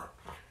prosper.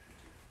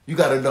 You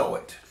got to know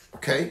it.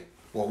 Okay?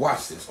 Well,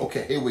 watch this.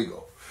 Okay, here we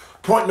go.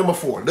 Point number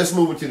 4. Let's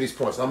move into these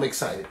points. I'm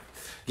excited.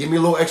 Give me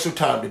a little extra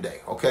time today.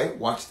 Okay?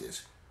 Watch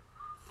this.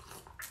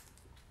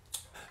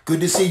 Good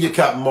to see you,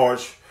 Captain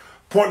March.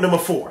 Point number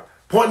 4.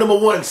 Point number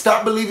 1,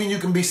 stop believing you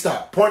can be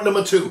stopped. Point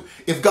number 2,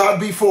 if God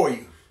be for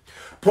you.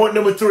 Point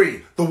number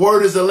 3, the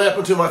word is a lamp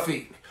unto my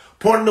feet.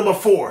 Point number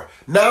 4,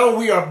 now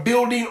we are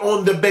building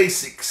on the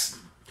basics.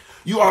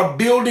 You are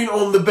building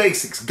on the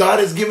basics. God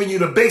has given you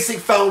the basic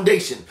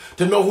foundation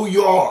to know who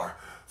you are.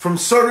 From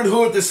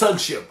servanthood to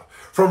sonship.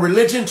 From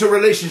religion to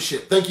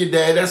relationship. Thank you,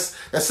 Dad. That's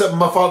something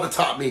my father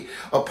taught me,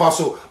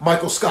 Apostle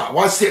Michael Scott.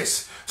 Watch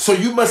this. So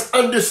you must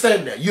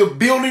understand that. You're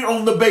building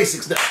on the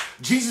basics now.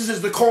 Jesus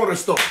is the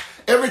cornerstone.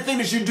 Everything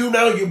that you do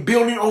now, you're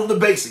building on the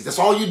basics. That's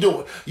all you're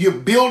doing. You're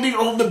building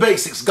on the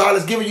basics. God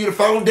has given you the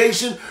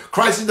foundation.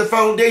 Christ is the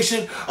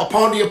foundation.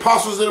 Upon the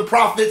apostles and the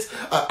prophets,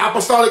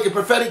 apostolic and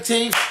prophetic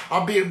teams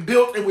are being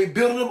built, and we're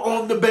building them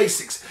on the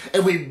basics.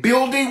 And we're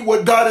building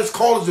what God has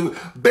called us to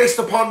based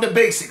upon the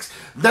basics.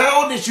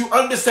 Now that you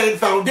understand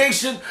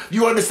foundation,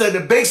 you understand the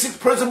basic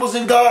principles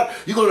in God,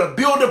 you're going to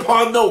build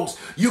upon those.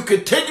 You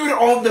continue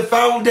on the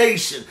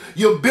foundation.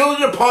 You're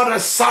building upon a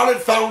solid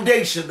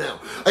foundation now.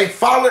 A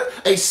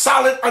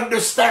solid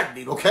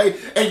understanding, okay?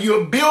 And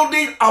you're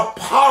building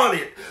upon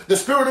it. The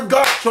Spirit of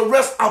God shall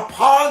rest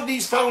upon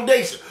these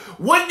foundations.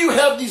 When you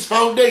have these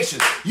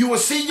foundations, you will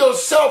see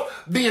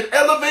yourself being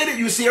elevated.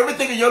 You see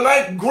everything in your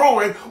life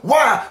growing.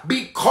 Why?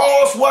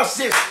 Because, what's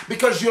this?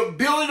 Because you're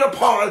building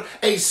upon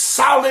a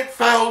solid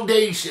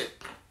foundation.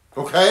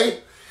 Okay?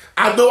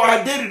 I know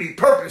identity,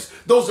 purpose.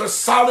 Those are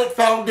solid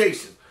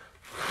foundations.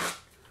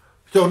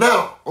 So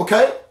now,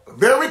 okay?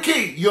 Very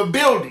key. You're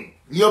building.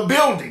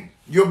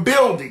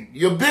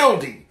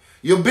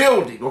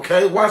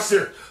 Okay? Watch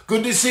this.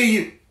 Good to see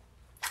you.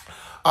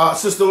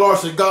 Sister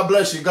Larson, God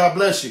bless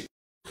you.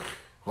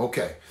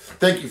 Okay.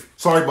 Thank you.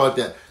 Sorry about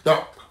that.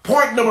 Now,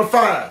 point number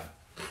 5.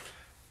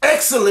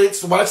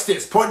 Excellence, watch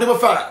this. Point number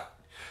 5.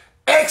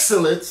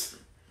 Excellence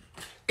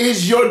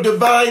is your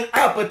divine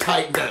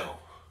appetite now.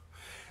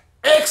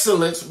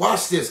 Excellence,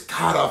 watch this.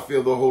 God, I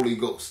feel the Holy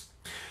Ghost.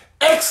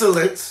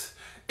 Excellence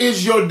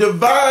is your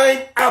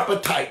divine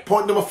appetite.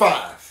 Point number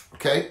 5.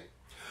 Okay.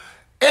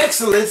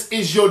 Excellence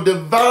is your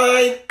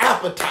divine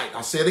appetite.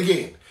 I'll say it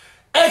again.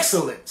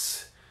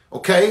 Excellence,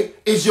 okay,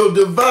 is your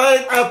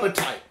divine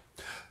appetite.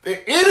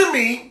 The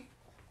enemy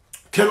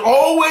can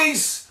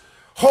always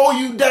hold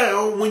you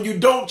down when you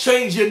don't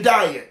change your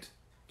diet.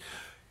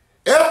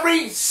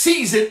 Every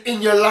season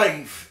in your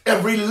life,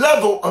 every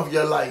level of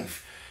your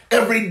life,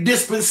 every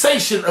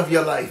dispensation of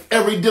your life,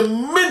 every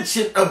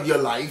dimension of your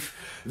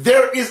life,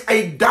 there is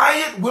a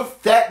diet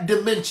with that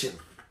dimension.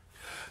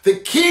 The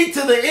key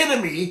to the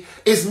enemy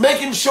is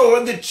making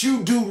sure that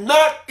you do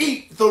not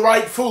eat the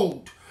right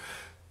food.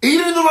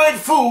 Eating the right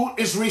food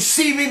is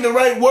receiving the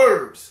right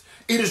words.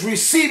 It is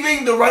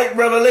receiving the right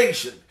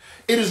revelation.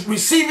 It is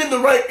receiving the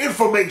right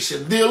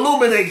information, the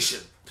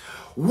illumination.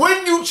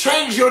 When you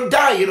change your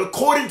diet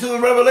according to the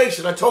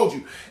revelation, I told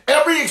you,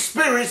 every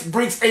experience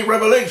brings a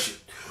revelation.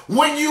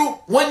 When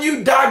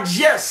you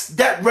digest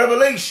that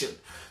revelation,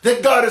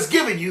 that God has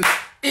given you,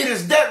 it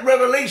is that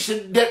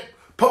revelation that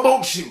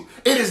promotes you.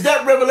 It is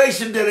that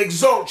revelation that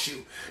exalts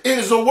you. It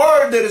is a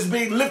word that is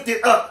being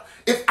lifted up.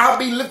 If I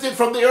be lifted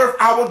from the earth,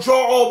 I will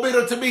draw all men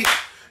unto me.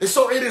 And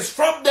so it is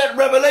from that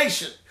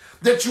revelation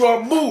that you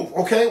are moved.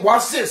 Okay,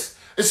 watch this.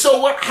 And so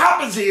what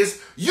happens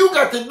is you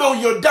got to know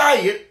your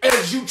diet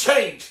as you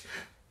change.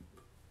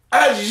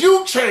 As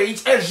you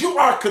change, as you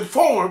are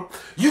conformed,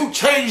 you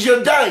change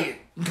your diet.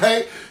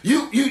 Okay,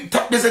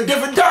 there's a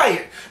different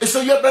diet, and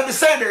so you have to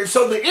understand that. And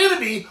so the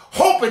enemy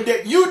hoping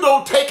that you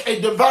don't take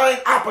a divine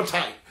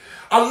appetite.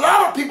 A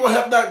lot of people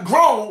have not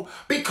grown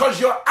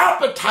because your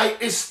appetite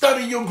is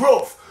stunting your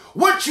growth.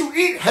 What you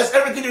eat has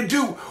everything to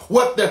do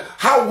with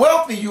how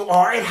wealthy you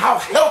are and how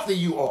healthy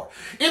you are.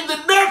 In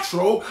the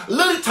natural,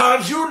 many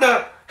times you're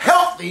not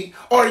healthy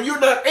or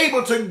you're not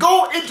able to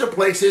go into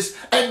places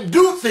and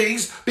do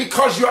things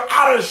because you're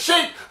out of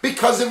shape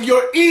because of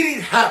your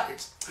eating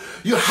habits.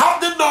 You have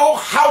to know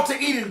how to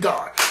eat in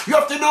God. You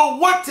have to know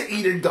what to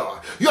eat in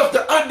God. You have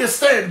to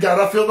understand God.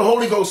 I feel the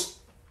Holy Ghost.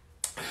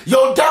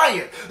 Your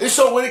diet. And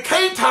so when it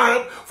came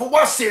time for,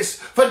 watch this,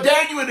 for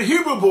Daniel and the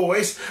Hebrew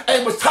boys,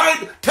 and it was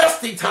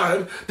testing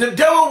time, the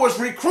devil was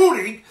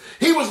recruiting.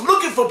 He was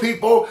looking for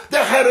people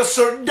that had a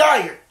certain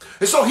diet.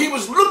 And so he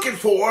was looking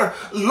for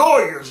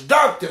lawyers,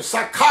 doctors,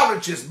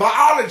 psychologists,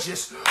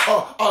 biologists,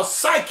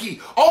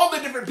 psyche, all the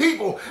different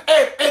people.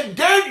 And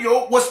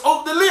Daniel was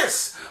on the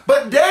list.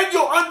 But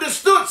Daniel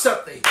understood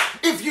something.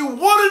 If you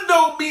want to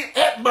know me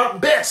at my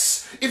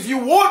best, if you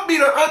want me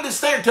to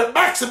understand, to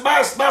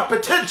maximize my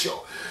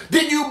potential,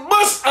 then you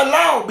must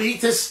allow me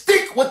to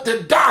stick with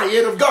the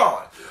diet of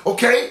God.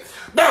 Okay?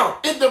 Now,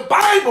 in the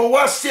Bible,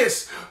 watch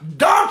this.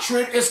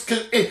 Doctrine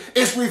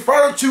is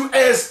referred to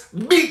as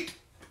meat.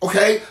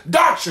 Okay,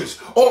 doctrines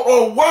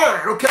or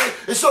wine, okay?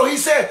 And so he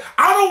said,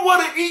 I don't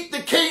want to eat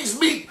the king's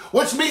meat,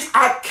 which means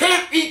I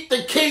can't eat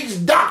the king's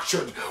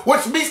doctrine,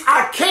 which means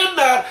I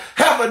cannot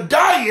have a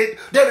diet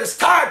that is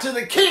tied to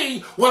the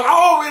king when I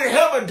already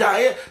have a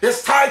diet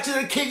that's tied to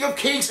the King of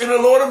Kings and the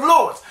Lord of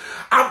Lords.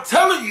 I'm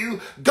telling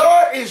you,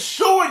 God is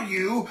showing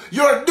you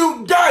your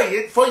new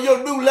diet for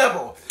your new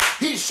level.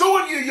 He's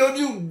showing you your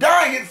new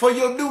diet for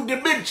your new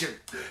dimension.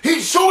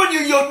 He's showing you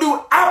your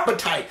new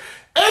appetite.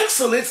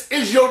 Excellence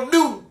is your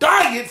new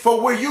diet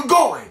for where you're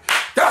going.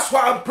 That's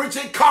why I'm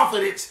preaching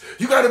confidence.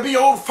 You got to be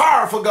on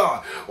fire for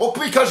God. Well,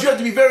 because you have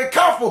to be very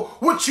careful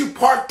what you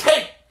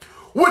partake,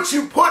 what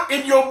you put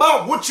in your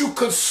mouth, what you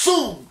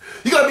consume.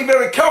 You got to be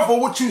very careful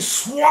what you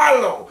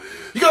swallow.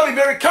 You got to be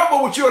very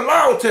careful what you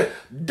allow to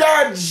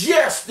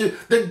digest,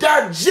 the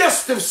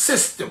digestive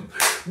system,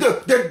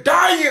 the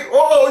diet.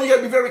 Oh, you got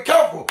to be very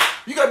careful.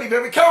 You got to be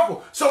very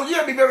careful. So you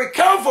got to be very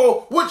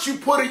careful what you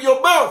put in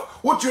your mouth,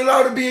 what you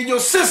allow to be in your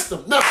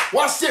system. Now,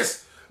 watch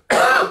this.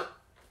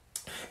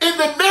 In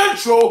the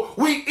natural,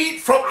 we eat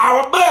from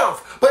our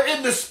mouth. But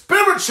in the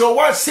spiritual,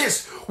 watch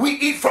this, we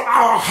eat from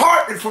our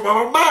heart and from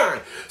our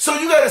mind. So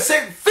you got to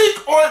say,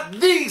 think on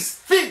these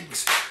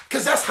things,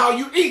 because that's how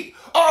you eat.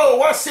 Oh,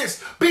 watch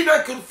this. Be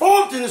not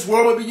conformed to this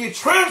world, but be ye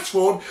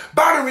transformed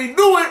by the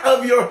renewing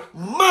of your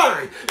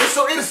mind. And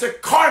so it is a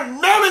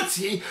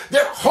carnality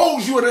that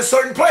holds you in a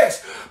certain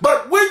place.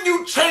 But when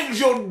you change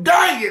your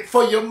diet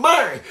for your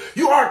mind,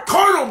 you are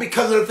carnal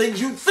because of the things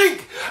you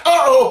think.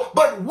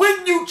 But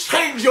when you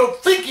change your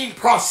thinking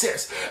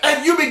process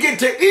and you begin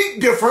to eat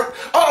different,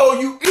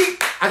 you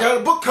eat. I got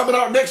a book coming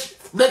out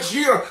next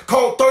year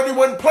called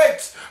 31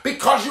 Plates,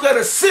 because you got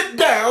to sit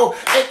down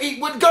and eat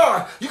with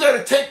God. You got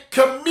to take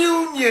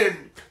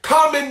communion,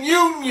 common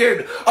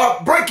union,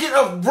 breaking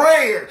of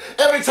bread.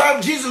 Every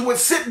time Jesus would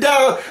sit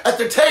down at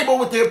the table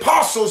with the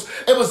apostles,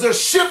 it was a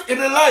shift in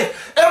their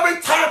life.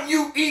 Every time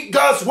you eat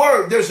God's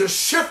word, there's a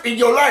shift in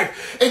your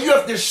life, and you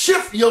have to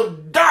shift your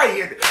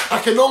diet. I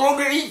can no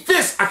longer eat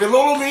this. I can no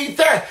longer eat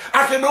that.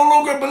 I can no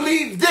longer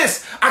believe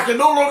this. I can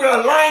no longer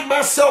align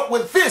myself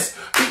with this,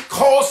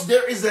 because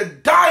there is a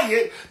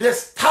diet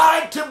that's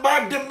tied to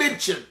my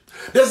dimension.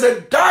 There's a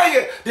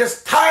diet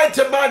that's tied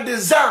to my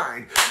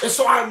design. And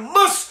so I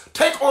must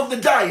take on the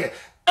diet.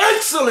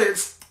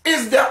 Excellence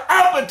is the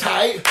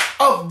appetite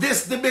of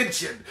this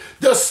dimension.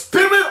 The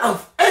spirit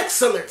of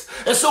excellence.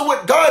 And so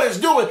what God is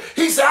doing,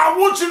 he said, I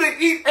want you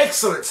to eat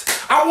excellence.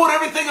 I want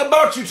everything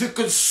about you to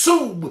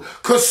consume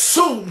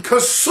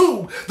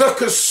the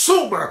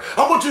consumer.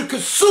 I want you to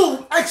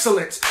consume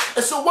excellence.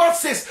 And so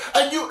watch this.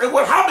 And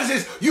what happens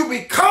is you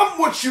become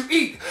what you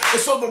eat. And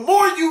so the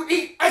more you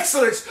eat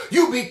excellence,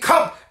 you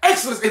become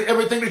excellence in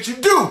everything that you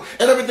do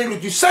and everything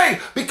that you say,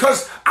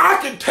 because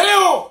I can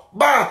tell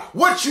by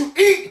what you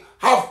eat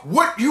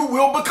what you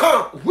will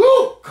become.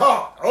 Woo,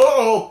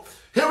 God.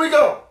 Here we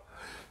go.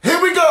 Here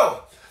we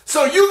go.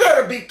 So you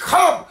got to be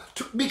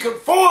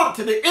conformed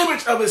to the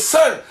image of his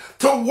son,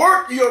 to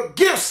work your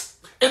gifts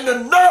and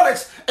the knowledge,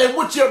 and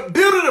what you're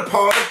building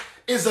upon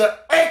is an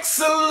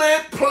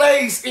excellent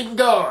place in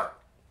God.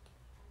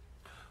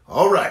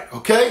 All right.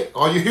 Okay.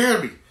 Are you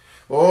hearing me?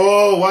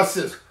 Oh, watch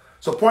this.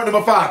 So point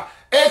number 5.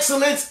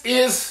 Excellence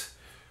is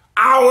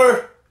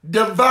our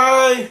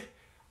divine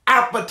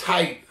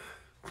appetite.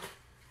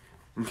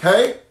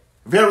 Okay?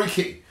 Very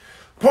key.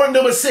 Point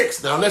number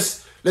 6. Now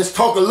let's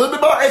talk a little bit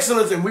about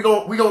excellence, and we're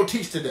gonna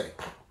teach today.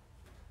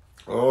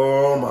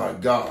 Oh my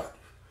God.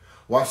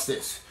 Watch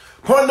this.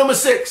 Point number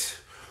 6.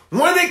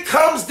 When it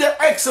comes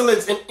to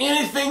excellence in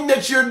anything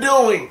that you're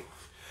doing,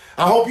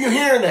 I hope you're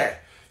hearing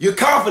that. You're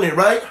confident,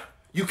 right?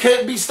 You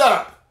can't be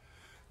stopped.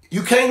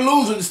 You can't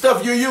lose with the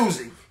stuff you're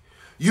using.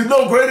 You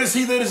know greater is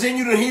he that is in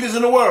you than he that is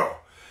in the world.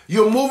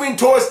 You're moving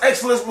towards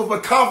excellence with a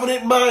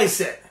confident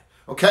mindset.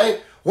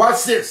 Okay?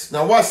 Watch this.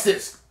 Now watch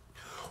this.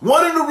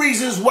 One of the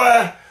reasons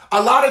why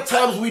a lot of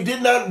times we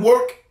did not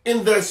work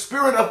in the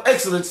spirit of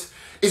excellence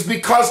is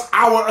because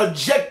our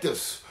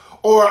objectives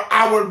or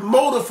our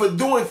motive for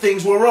doing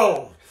things were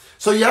wrong.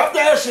 So you have to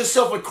ask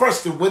yourself a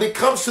question. When it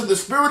comes to the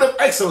spirit of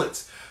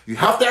excellence, you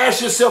have to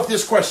ask yourself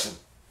this question.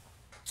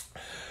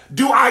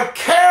 Do I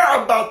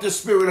care about the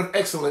spirit of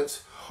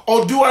excellence,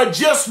 or do I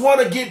just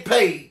want to get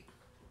paid?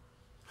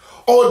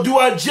 Or do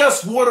I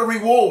just want a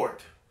reward?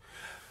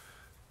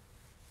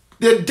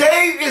 The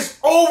day is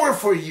over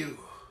for you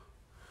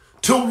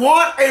to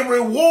want a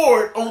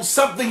reward on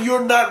something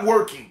you're not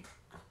working.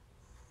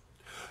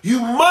 You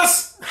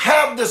must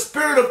have the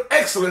spirit of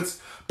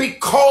excellence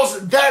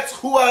because that's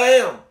who I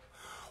am.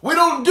 We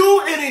don't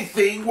do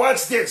anything,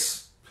 watch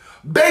this,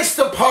 based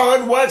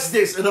upon, watch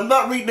this, and I'm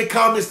not reading the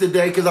comments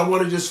today because I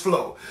want to just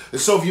flow.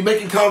 And so if you're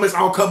making comments,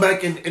 I'll come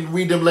back and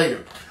read them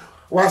later.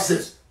 Watch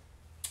this.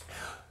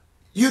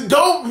 You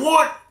don't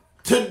want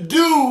to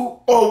do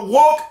or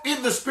walk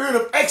in the spirit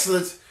of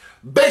excellence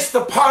based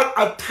upon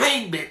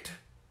attainment.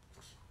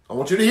 I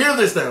want you to hear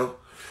this now.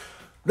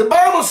 The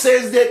Bible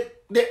says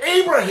that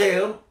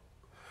Abraham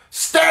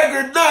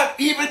staggered not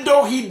even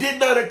though he did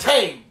not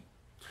attain.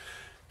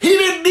 He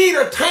didn't need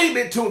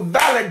attainment to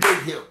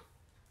validate him.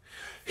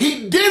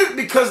 He did it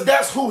because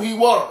that's who he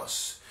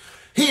was.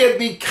 He had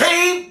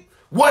became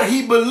what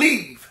he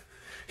believed.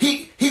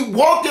 He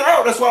walked it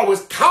out. That's why it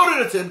was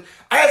counted unto him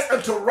as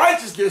unto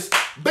righteousness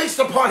based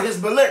upon his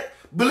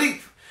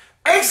belief.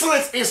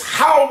 Excellence is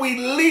how we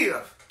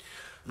live.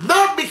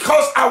 Not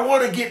because I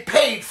want to get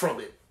paid from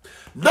it.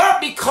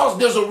 Not because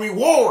there's a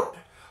reward.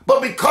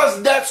 But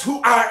because that's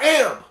who I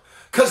am.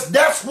 Because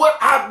that's what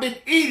I've been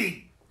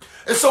eating.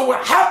 And so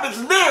what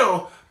happens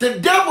now, the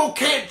devil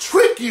can't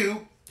trick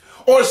you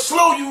or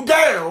slow you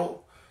down.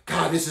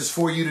 God, this is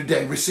for you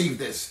today. Receive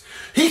this.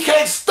 He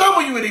can't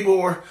stumble you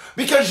anymore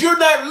because you're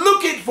not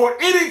looking for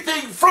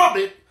anything from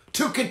it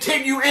to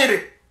continue in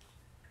it.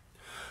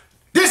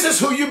 This is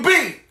who you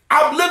be.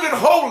 I'm living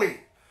holy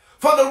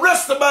for the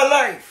rest of my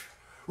life,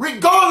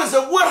 regardless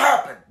of what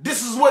happened.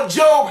 This is what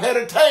Job had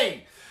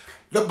attained.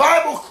 The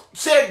Bible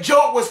said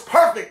Job was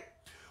perfect.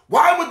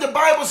 Why would the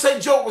Bible say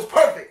Job was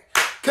perfect?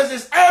 Because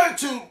his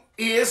attitude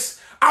is,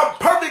 I'm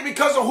perfect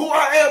because of who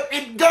I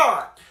am in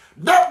God,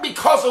 not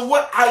because of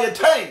what I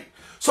attain.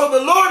 So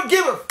the Lord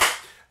giveth,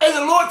 and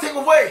the Lord take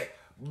away.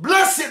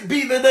 Blessed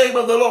be the name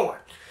of the Lord.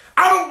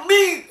 I don't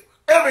need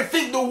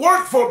everything to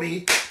work for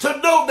me to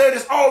know that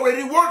it's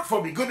already worked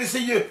for me. Good to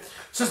see you,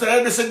 Sister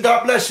Anderson.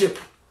 God bless you.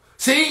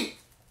 See,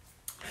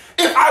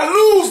 if I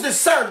lose the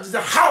sons,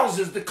 the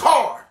houses, the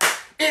car,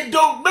 it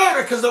don't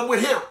matter because I'm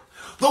with him.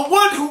 The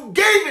one who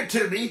gave it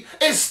to me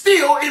is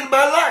still in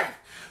my life.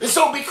 And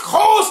so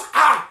because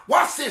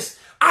watch this,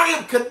 I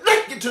am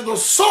connected to the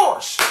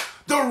source,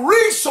 the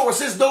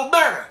resources don't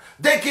matter.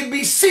 They can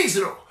be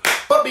seasonal.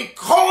 But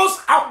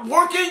because I'm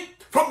working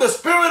from the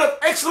spirit of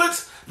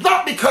excellence,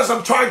 not because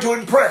I'm trying to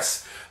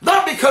impress,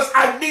 not because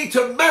I need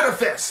to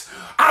manifest.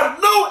 I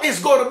know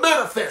it's going to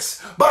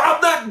manifest, but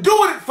I'm not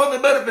doing it for the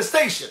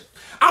manifestation.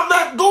 I'm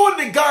not going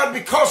to God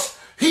because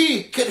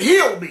he can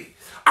heal me.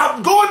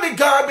 I'm going to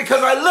God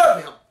because I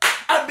love him.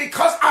 And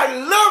because I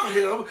love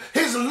him,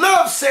 his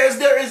love says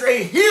there is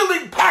a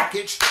healing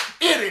package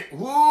in it.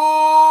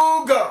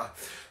 Ooh, God.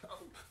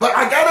 But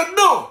I got to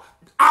know,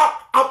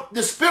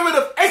 the spirit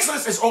of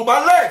excellence is on my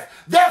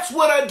life. That's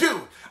what I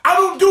do. I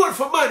don't do it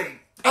for money.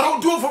 I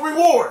don't do it for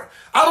reward.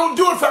 I don't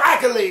do it for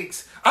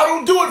accolades. I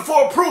don't do it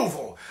for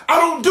approval. I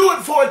don't do it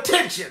for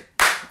attention.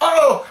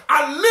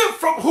 I live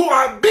from who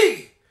I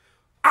be.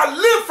 I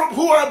live from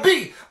who I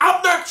be.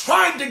 I'm not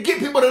trying to get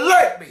people to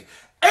like me.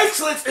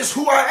 Excellence is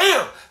who I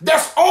am.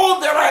 That's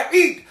all that I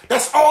eat.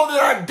 That's all that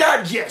I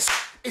digest.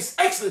 It's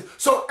excellent.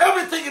 So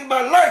everything in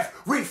my life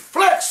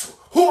reflects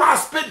who I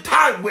spend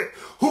time with.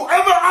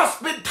 Whoever I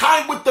spend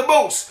time with the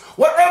most,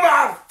 whatever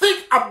I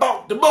think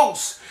about the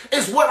most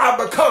is what I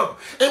become.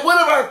 And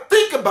whatever I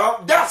think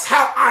about, that's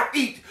how I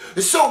eat.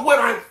 And so when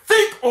I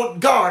think on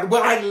God,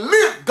 when I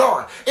live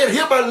God, in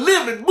him I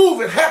live and move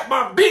and have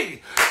my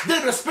being,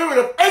 then the spirit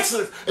of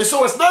excellence. And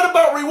so it's not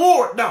about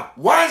reward. Now,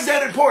 why is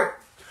that important?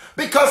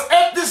 Because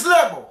at this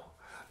level,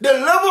 the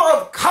level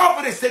of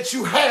confidence that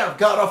you have,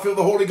 God, I feel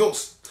the Holy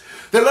Ghost.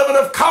 The level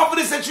of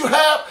confidence that you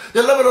have,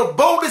 the level of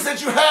boldness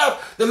that you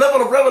have, the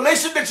level of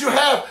revelation that you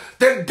have,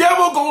 the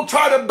devil gonna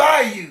try to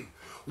buy you.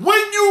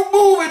 When you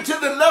move into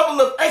the level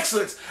of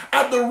excellence,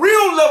 and the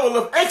real level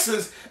of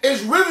excellence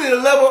is really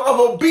the level of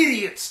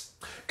obedience.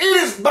 It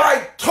is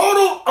by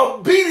total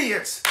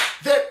obedience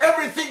that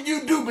everything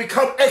you do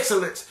becomes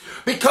excellence.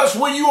 Because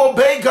when you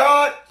obey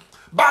God,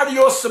 by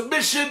your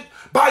submission,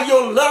 by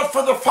your love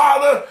for the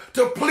Father,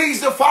 to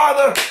please the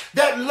Father.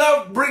 That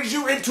love brings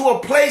you into a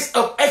place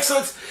of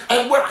excellence.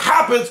 And what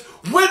happens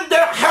when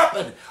that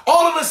happens,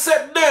 all of a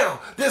sudden now,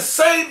 the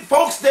same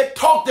folks that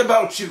talked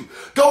about you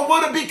don't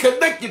want to be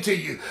connected to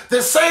you.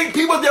 The same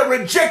people that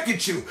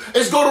rejected you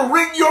is going to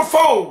ring your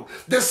phone.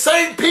 The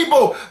same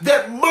people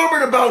that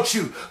murmured about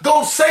you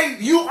going to say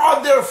you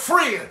are their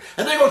friend,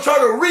 and they're going to try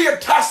to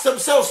reattach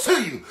themselves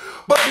to you.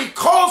 But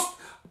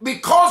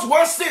because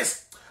what's this?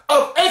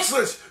 Of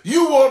excellence,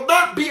 you will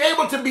not be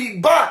able to be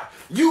bought.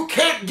 You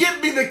can't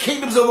give me the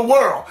kingdoms of the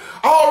world.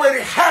 I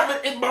already have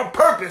it in my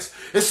purpose.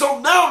 And so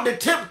now the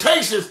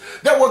temptations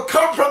that will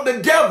come from the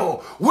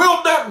devil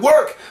will not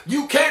work.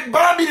 You can't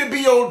buy me to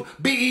be on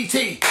BET.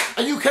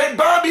 And you can't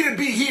buy me to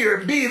be here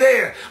and be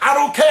there. I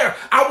don't care.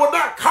 I will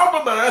not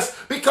compromise,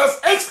 because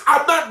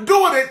I'm not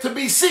doing it to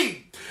be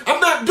seen. I'm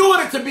not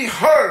doing it to be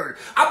heard.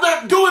 I'm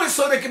not doing it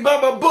so they can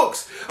buy my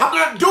books. I'm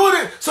not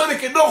doing it so they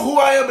can know who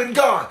I am in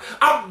God.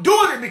 I'm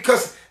doing it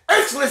because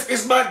excellence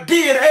is my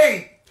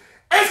DNA.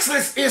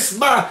 Excellence is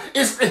my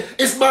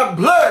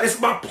blood.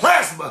 It's my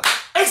plasma.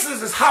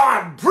 Excellence is how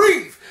I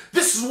breathe.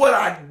 This is what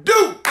I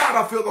do. God,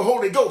 I feel the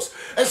Holy Ghost.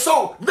 And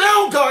so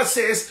now God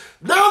says,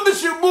 now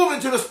that you're moving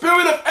to the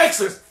spirit of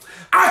excellence,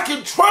 I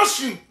can trust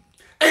you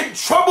in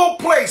troubled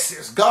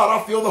places.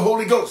 God, I feel the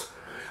Holy Ghost.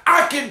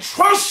 I can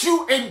trust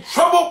you in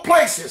troubled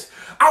places.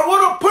 I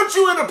want to put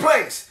you in a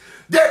place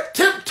that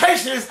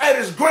temptation is at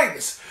its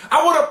greatest.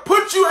 I want to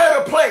put you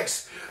at a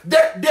place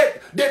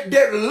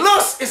that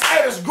lust is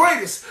at its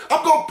greatest.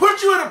 I'm going to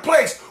put you in a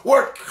place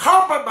where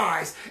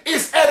compromise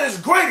is at its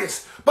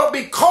greatest. But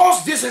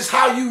because this is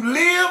how you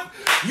live,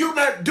 you're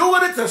not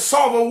doing it to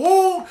solve a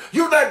wound.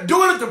 You're not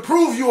doing it to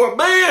prove you're a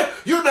man.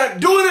 You're not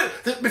doing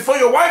it before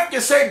your wife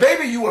can say,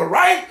 baby, you were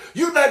right.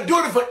 You're not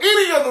doing it for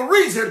any other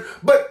reason,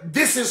 but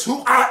this is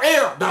who I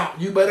am. Now,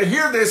 you better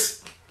hear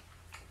this.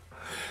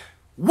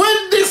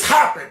 When this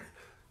happened,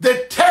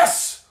 the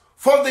test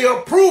for the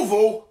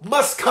approval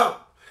must come.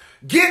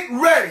 Get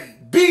ready,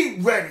 be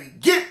ready,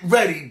 get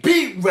ready,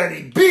 be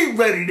ready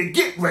to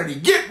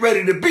get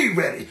ready to be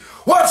ready.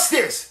 Watch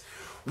this.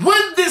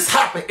 When this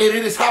happened, and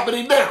it is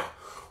happening now,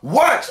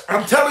 watch.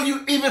 I'm telling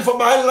you, even for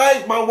my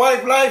life, my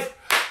wife's life,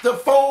 the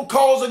phone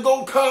calls are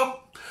going to come.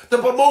 The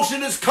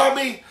promotion is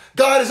coming.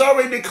 God has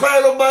already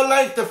declared on my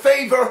life the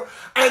favor.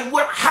 And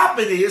what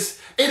happened is,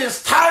 it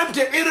is time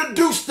to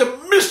introduce the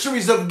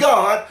mysteries of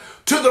God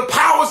to the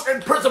powers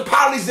and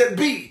principalities that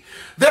be.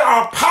 There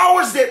are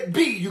powers that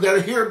be, you got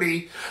to hear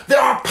me.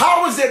 There are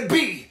powers that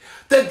be,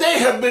 that they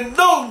have been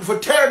known for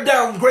tearing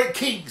down great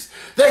kings.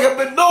 They have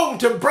been known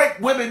to break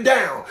women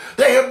down.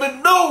 They have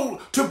been known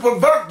to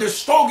pervert the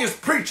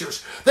strongest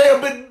preachers. They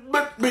have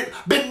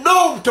been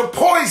known to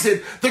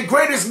poison the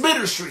greatest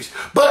ministries.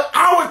 But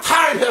our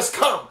time has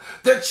come,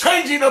 the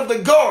changing of the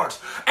guards.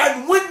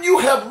 And when you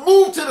have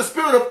moved to the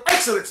spirit of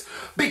excellence,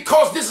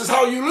 because this is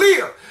how you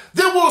live,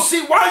 then we'll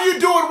see why you're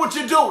doing what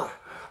you're doing.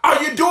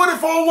 Are you doing it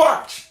for a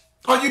watch?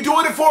 Are you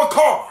doing it for a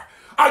car?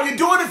 Are you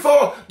doing it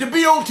to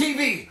be on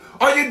TV?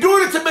 Are you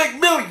doing it to make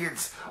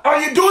millions?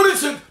 Are you doing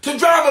it to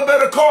drive a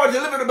better car, to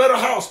live in a better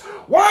house?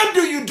 Why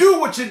do you do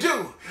what you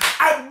do?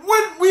 And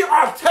when we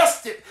are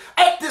tested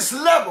at this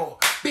level,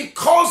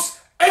 because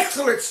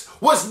excellence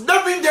was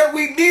nothing that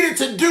we needed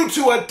to do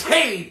to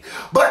attain,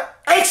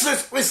 but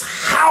excellence is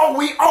how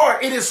we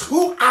are. It is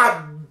who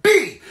I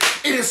be.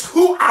 It is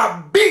who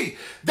I be.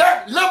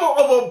 That level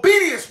of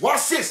obedience,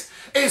 watch this,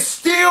 is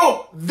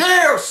still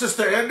there,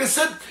 Sister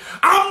Anderson.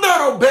 I'm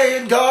not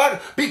obeying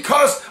God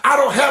because I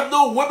don't have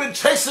no women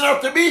chasing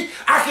after me.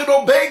 I can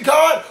obey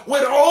God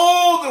when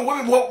all the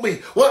women want me,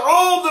 when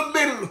all the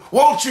men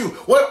want you,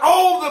 when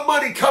all the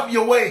money come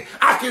your way.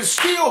 I can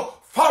still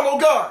follow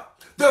God.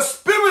 The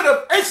spirit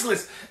of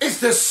excellence is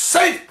the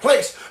safe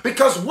place,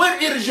 because when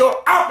it is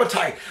your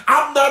appetite,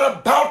 I'm not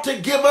about to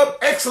give up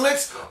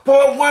excellence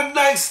for a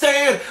one-night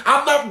stand.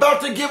 I'm not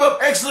about to give up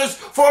excellence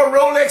for a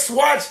Rolex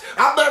watch.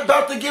 I'm not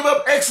about to give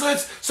up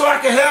excellence so I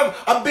can have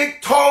a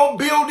big, tall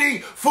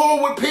building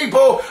full with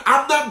people.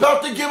 I'm not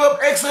about to give up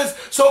excellence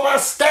so my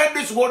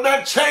standards will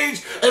not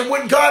change. And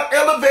when God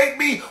elevate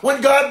me, when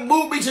God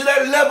move me to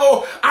that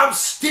level, I'm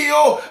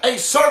still a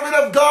servant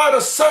of God, a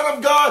son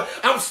of God.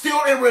 I'm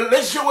still in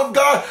relationship with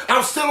God.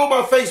 I'm still on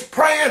my face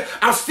praying.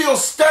 I'm still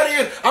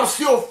studying. I'm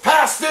still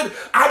fasting.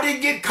 I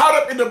didn't get caught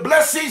up in the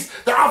blessings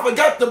that I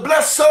forgot to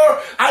bless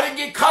her. I didn't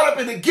get caught up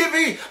in the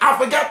giving. I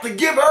forgot to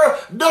give her.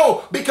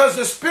 No, because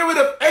the spirit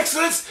of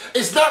excellence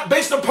is not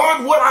based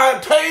upon what I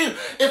attain.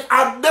 If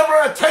I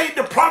never attain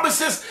the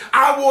promises,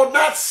 I will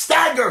not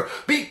stagger,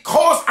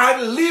 because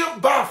I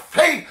live by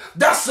faith.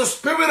 That's the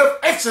spirit of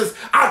excellence.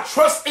 I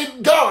trust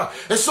in God.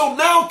 And so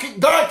now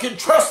God can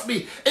trust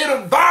me in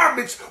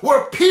environments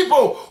where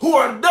people who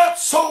are not not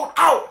sold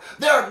out.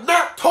 They're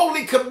not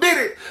totally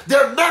committed.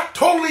 They're not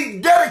totally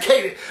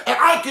dedicated. And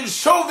I can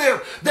show them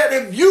that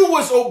if you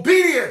was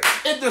obedient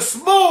in the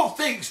small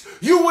things,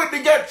 you wouldn't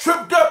have got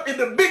tripped up in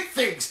the big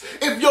things.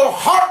 If your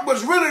heart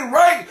was really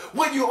right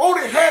when you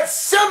only had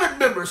 7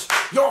 members,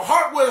 your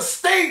heart would have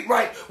stayed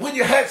right when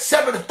you had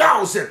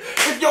 7,000.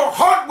 If your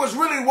heart was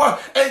really one,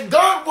 and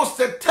God wants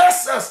to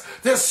test us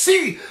to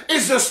see,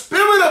 is the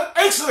spirit of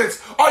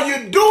excellence, are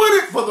you doing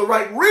it for the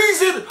right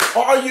reason,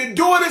 or are you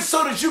doing it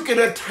so that you can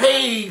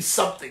attain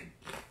something?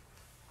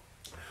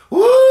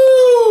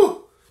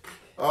 Woo!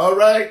 All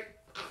right.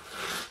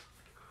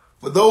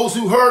 For those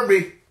who heard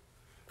me,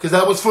 because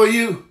that was for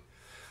you,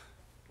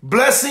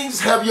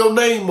 blessings have your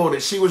name on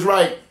it. She was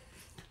right.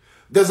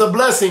 There's a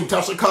blessing.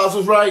 Tasha Cobbs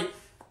was right.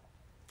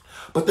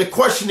 But the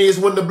question is,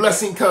 when the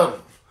blessing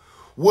comes,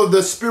 will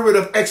the spirit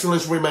of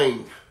excellence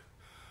remain?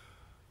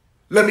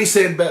 Let me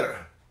say it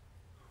better.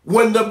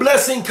 When the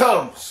blessing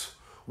comes,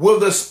 will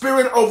the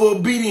spirit of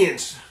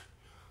obedience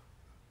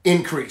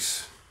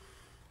increase?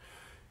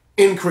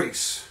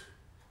 Increase.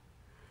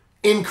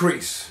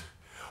 Increase.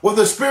 Will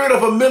the spirit of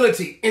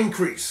humility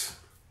increase?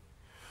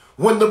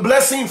 When the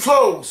blessing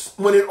flows,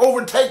 when it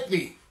overtakes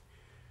thee,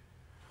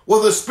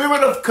 will the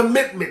spirit of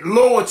commitment,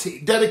 loyalty,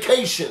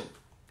 dedication,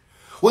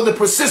 will the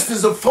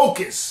persistence of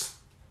focus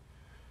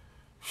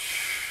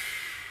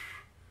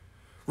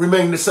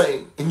remain the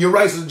same? In your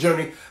righteous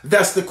journey,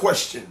 that's the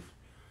question.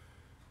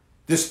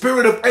 The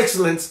spirit of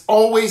excellence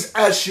always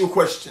asks you a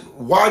question.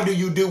 Why do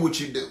you do what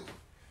you do?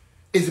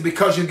 Is it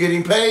because you're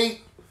getting paid,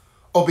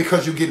 or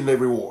because you're getting a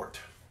reward?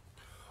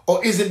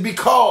 Or is it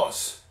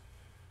because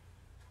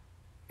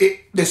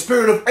the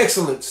spirit of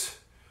excellence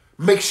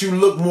makes you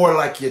look more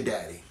like your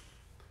daddy?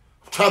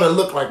 I'm trying to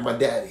look like my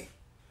daddy.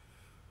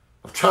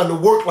 I'm trying to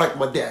work like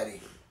my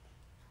daddy.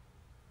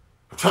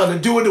 I'm trying to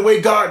do it the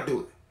way God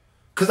do it.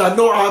 Because I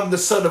know I'm the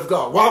son of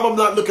God. Why am I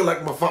not looking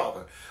like my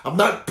father? I'm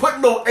not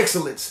putting on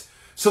excellence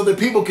so that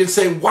people can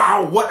say,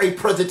 wow, what a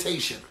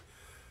presentation.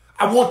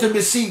 I want them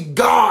to see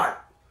God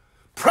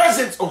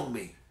presence on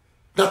me,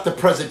 not the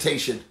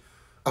presentation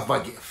of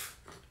my gift.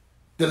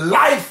 The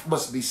life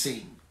must be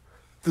seen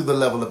through the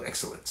level of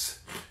excellence.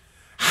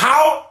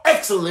 How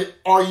excellent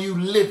are you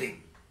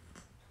living?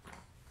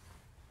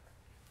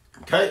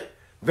 Okay,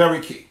 very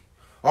key.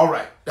 All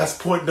right, that's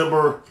point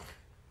number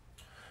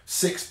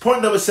 6.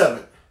 Point number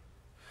 7.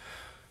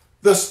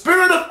 The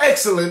spirit of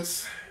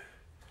excellence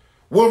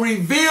will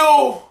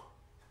reveal,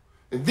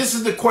 and this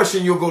is the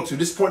question you'll go to.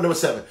 This is point number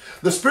 7.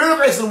 The spirit of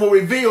excellence will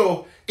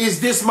reveal,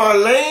 is this my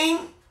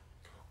lane,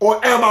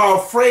 or am I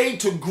afraid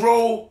to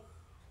grow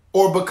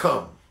or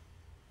become?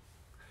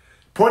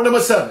 Point number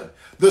 7.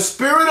 The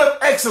spirit of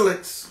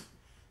excellence,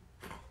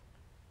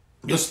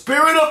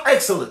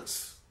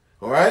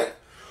 all right,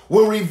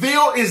 will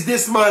reveal, is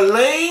this my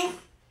lane,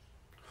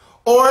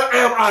 or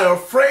am I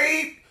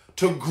afraid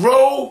to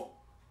grow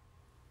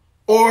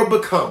or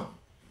become?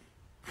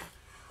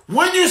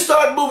 When you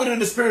start moving in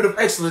the spirit of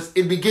excellence,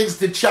 it begins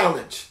to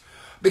challenge,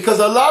 because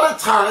a lot of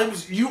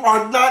times you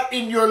are not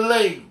in your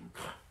lane.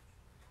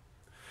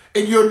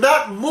 And you're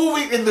not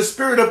moving in the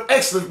spirit of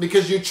excellence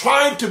because you're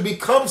trying to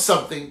become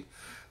something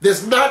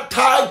that's not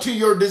tied to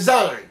your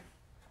design.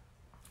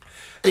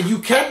 And you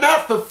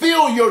cannot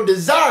fulfill your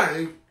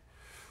design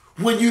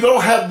when you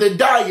don't have the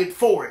diet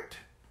for it.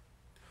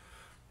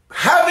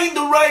 Having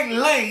the right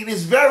lane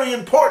is very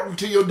important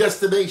to your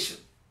destination,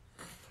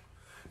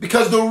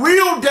 because the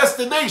real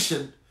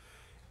destination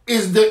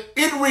is the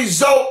end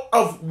result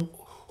of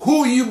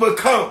who you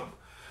become.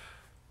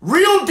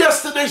 Real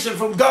destination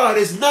from God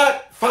is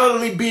not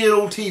finally being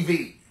on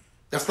TV.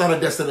 That's not a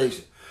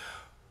destination.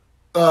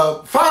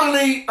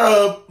 Finally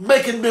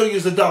making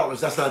millions of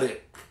dollars. That's not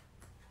it.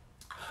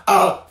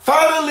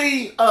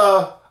 Finally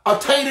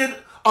attaining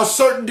a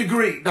certain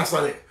degree. That's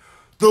not it.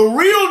 The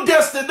real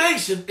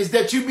destination is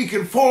that you be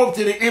conformed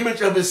to the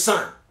image of his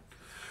son.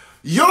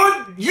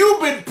 You've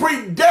been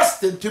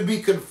predestined to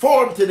be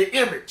conformed to the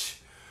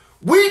image.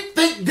 We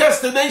think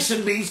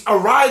destination means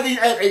arriving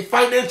at a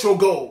financial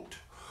goal,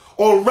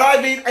 or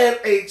arriving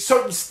at a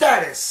certain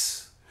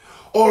status,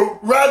 or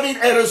arriving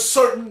at a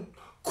certain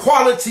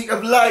quality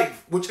of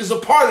life, which is a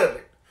part of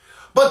it.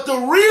 But the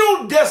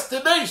real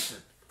destination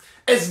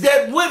is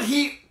that when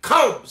he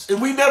comes,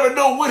 and we never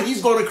know when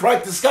he's going to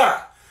crack the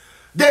sky,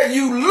 that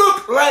you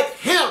look like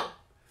him.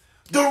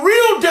 The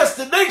real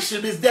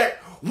destination is that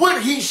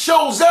when he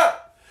shows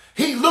up,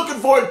 he's looking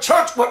for a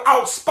church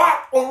without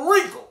spot or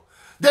wrinkle,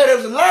 that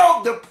has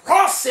allowed the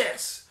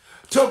process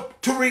to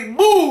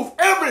remove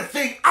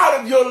everything out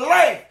of your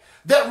life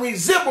that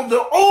resembles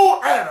the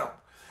old Adam.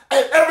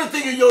 And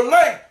everything in your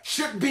life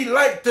should be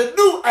like the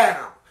new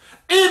Adam.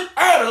 In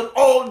Adam,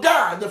 all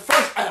died, the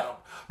first Adam.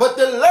 But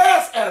the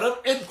last Adam,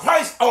 in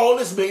Christ, all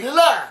is made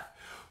alive.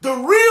 The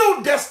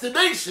real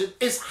destination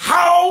is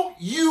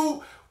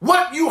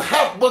what you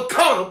have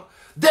become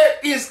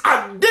that is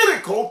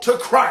identical to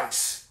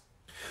Christ.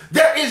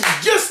 That is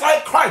just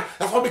like Christ.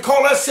 That's why we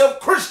call ourselves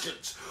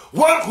Christians.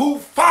 One who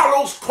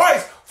follows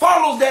Christ,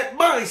 follows that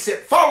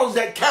mindset, follows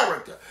that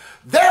character.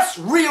 That's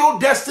real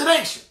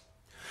destination.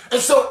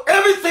 And so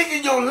everything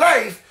in your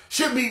life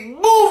should be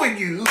moving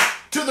you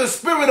to the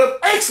spirit of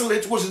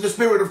excellence, which is the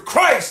spirit of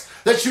Christ,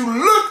 that you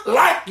look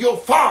like your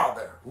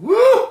Father.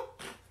 Woo!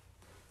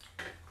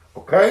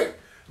 Okay?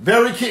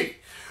 Very key.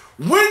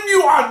 When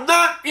you are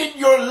not in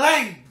your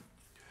lane,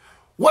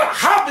 what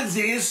happens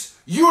is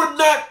you're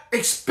not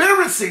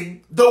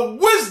experiencing the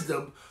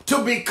wisdom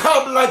to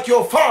become like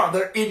your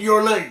Father in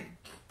your lane.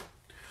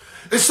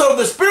 And so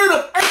the spirit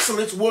of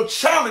excellence will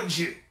challenge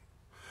you,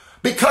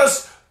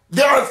 because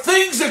there are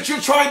things that you're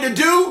trying to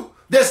do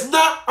that's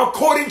not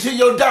according to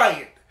your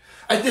diet.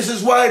 And this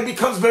is why it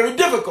becomes very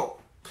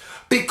difficult,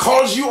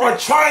 because you are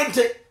trying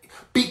to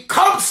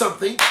become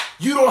something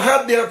you don't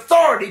have the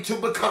authority to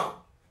become.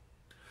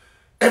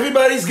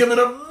 Everybody's given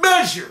a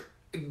measure.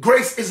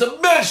 Grace is a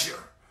measure.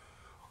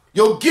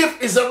 Your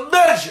gift is a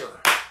measure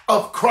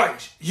of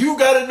Christ. You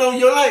got to know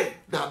your lane.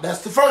 Now,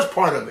 that's the first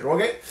part of it,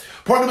 okay?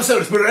 Part number 7,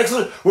 the spirit of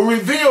excellence will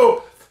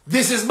reveal,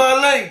 this is my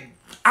lane.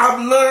 I've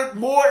learned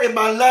more in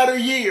my latter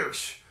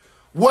years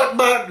what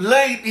my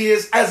lane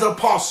is as an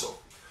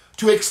apostle,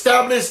 to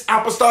establish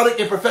apostolic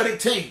and prophetic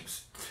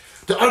teams,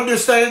 to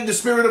understand the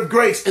spirit of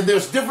grace. And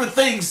there's different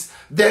things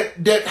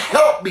that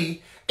help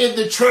me in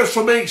the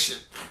transformation.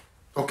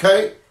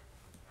 Okay?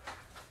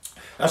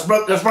 That's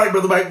right,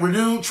 Brother Mike.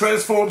 Renew,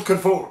 transform,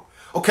 conform.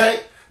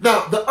 Okay?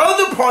 Now, the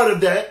other part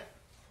of that,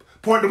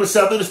 point number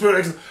 7, the spirit of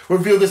excellence,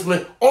 reveal this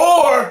lane.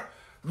 Or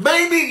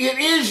maybe it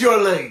is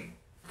your lane.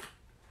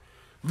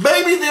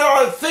 Maybe there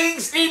are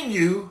things in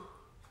you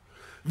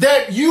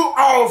that you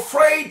are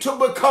afraid to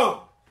become.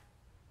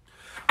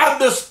 And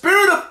the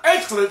spirit of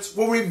excellence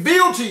will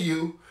reveal to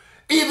you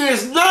either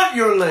it's not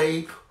your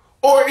lane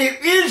or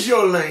it is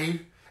your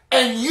lane,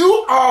 and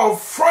you are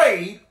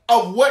afraid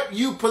of what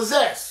you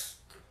possess.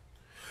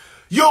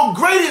 Your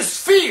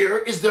greatest fear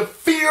is the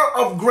fear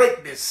of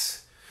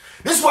greatness.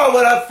 This is why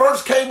when I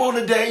first came on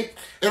today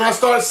and I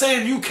started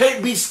saying you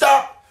can't be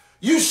stopped,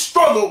 you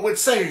struggled with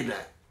saying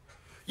that.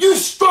 You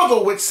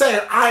struggle with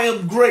saying, I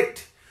am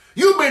great.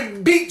 You've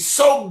been beat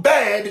so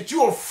bad that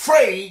you're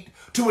afraid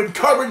to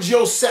encourage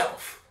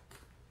yourself.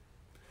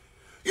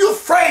 You're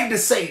afraid to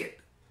say it.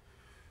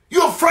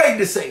 You're afraid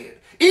to say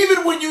it.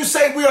 Even when you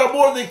say we are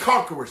more than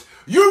conquerors,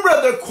 you'd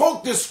rather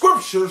quote the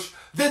scriptures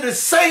than to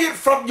say it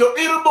from your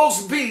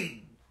innermost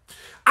being.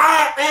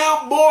 I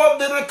am more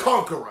than a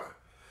conqueror.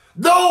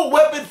 No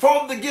weapon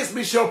formed against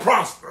me shall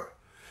prosper.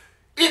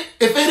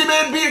 If any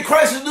man be in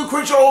Christ, is a new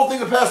creature, all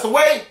things have passed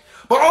away.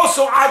 But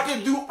also I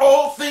can do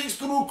all things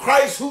through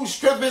Christ who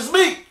strengthens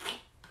me.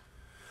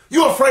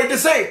 You're afraid to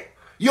say it.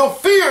 Your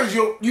fears,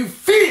 you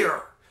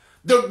fear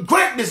the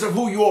greatness of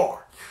who you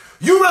are.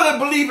 You rather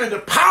believe in the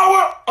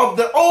power of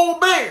the old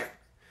man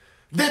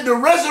than the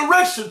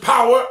resurrection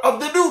power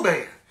of the new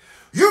man.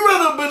 You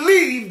rather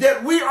believe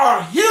that we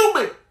are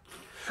human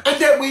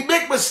and that we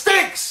make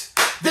mistakes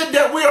than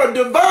that we are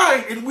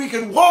divine and we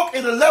can walk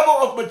in a level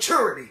of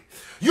maturity.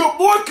 You're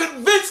more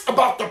convinced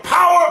about the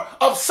power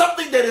of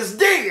something that is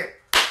dead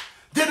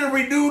than a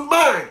renewed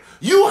mind.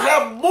 You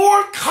have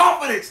more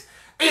confidence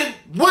in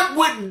what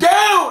went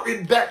down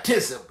in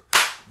baptism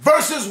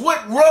versus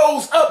what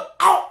rose up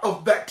out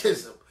of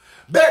baptism.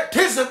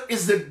 Baptism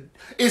is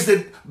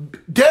the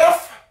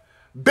death,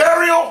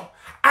 burial,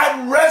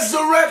 and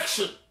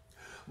resurrection.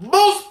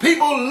 Most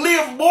people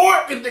live more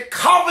in the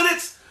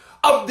confidence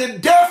of the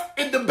death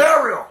and the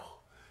burial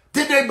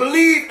than they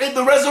believe in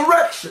the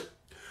resurrection.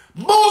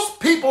 Most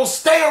people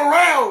stay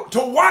around to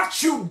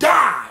watch you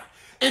die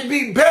and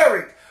be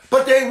buried,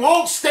 but they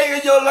won't stay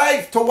in your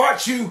life to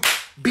watch you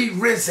be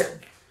risen.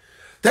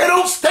 They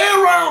don't stay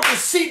around to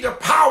see the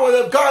power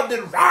of God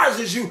that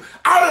rises you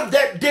out of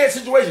that dead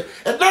situation.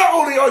 And not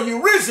only are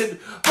you risen,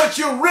 but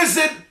you're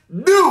risen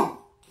new.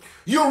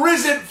 You're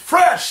risen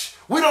fresh.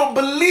 We don't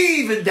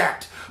believe in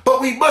that,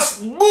 but we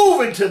must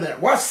move into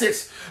that. Watch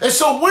this. And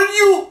so when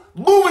you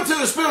move into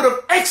the spirit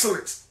of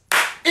excellence,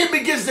 it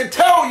begins to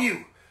tell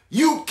you,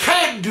 you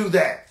can do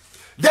that.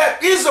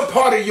 That is a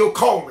part of your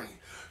calling.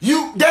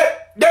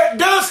 That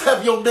does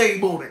have your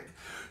name on it.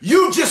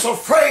 You just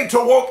afraid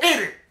to walk in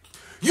it.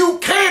 You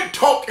can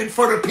talk in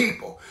front of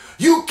people.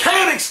 You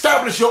can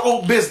establish your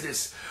own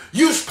business.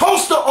 You're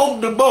supposed to own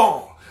the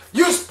mall.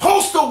 You're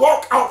supposed to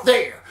walk out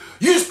there.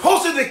 You're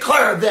supposed to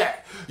declare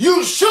that.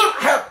 You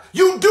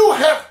do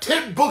have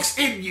 10 books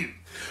in you.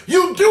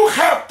 You do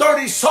have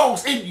 30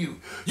 songs in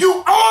you.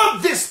 You are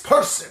this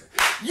person.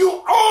 You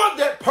are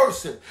that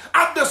person.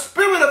 And the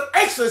spirit of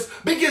excellence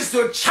begins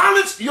to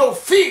challenge your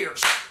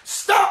fears.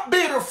 Stop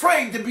being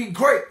afraid to be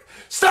great.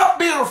 Stop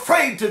being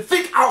afraid to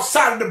think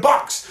outside of the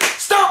box.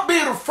 Stop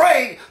being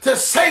afraid to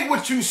say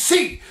what you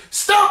see.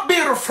 Stop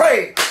being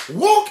afraid.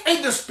 Walk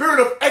in the spirit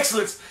of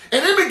excellence,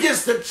 and it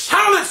begins to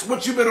challenge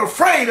what you've been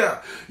afraid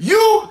of.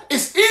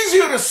 It's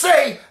easier to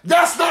say,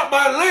 that's not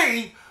my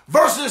lane,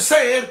 versus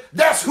saying,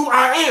 that's who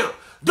I am.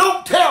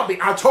 Don't tell me.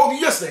 I told you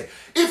yesterday,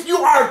 if you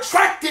are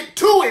attracted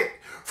to it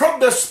from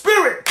the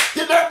spirit,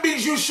 then that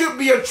means you should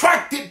be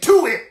attracted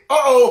to it.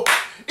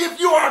 If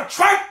you are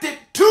attracted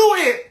to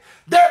it,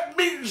 that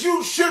means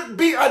you should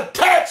be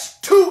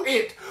attached to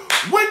it.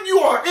 When you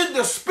are in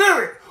the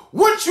spirit,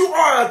 what you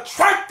are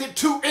attracted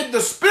to in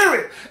the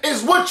spirit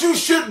is what you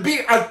should be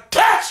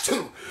attached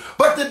to.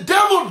 But the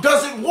devil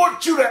doesn't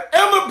want you to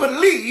ever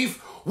believe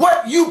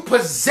what you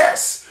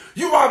possess.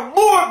 You are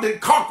more than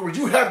conquerors.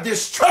 You have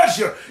this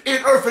treasure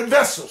in earthen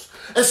vessels.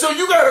 And so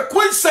you got to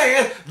quit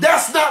saying,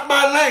 that's not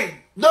my lane.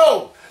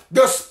 No,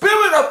 the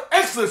spirit of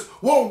excellence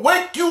will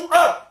wake you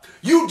up.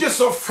 You just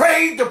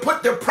afraid to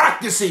put the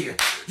practice in.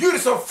 You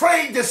just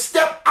afraid to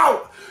step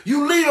out.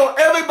 You lean on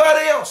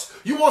everybody else.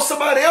 You want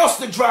somebody else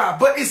to drive,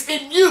 but it's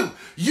in you.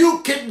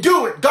 You can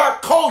do it.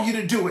 God called you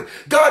to do it.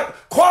 God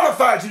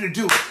qualified you to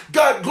do it.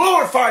 God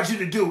glorified you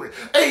to do it.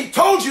 And he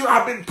told you,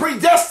 I've been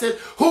predestined.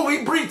 Who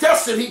he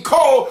predestined, he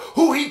called.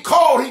 Who he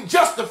called, he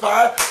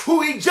justified.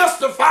 Who he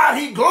justified,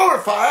 he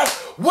glorified.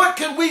 What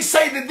can we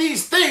say to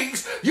these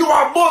things? You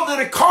are more than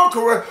a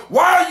conqueror.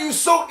 Why are you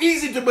so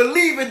easy to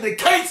believe in the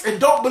can'ts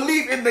and don't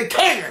believe in the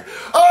can?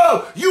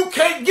 Oh, you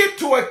can't get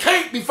to a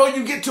can't before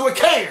you get to a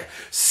can.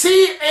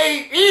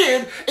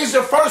 C-A-N is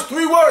the first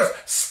three words.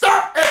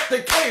 Stop at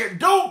the can.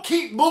 Don't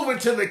keep moving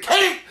to the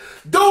can't.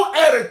 Don't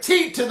add a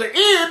T to the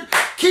end.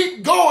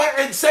 Keep going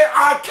and say,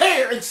 I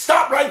can, and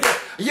stop right there.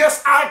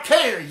 Yes, I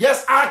can.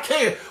 Yes, I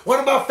can. One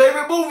of my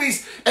favorite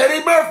movies,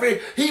 Eddie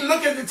Murphy, he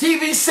looked at the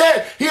TV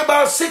set. He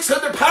about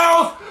 600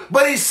 pounds,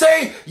 but he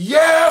say,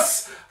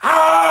 yes,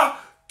 I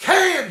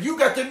can. You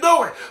got to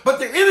know it. But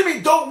the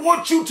enemy don't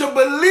want you to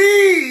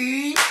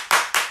believe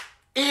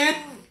in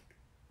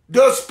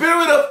the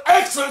spirit of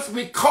excellence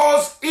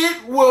because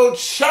it will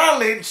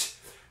challenge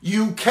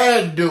you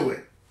can do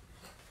it.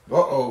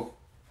 Uh-oh.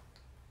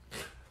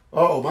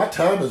 Uh-oh, my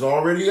time is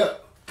already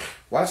up.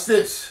 Watch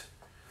this.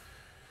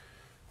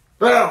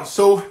 Now,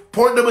 so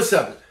point number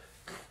 7.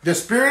 The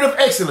spirit of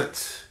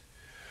excellence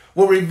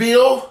will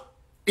reveal,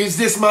 is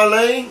this my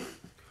lane?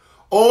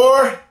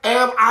 Or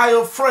am I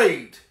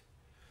afraid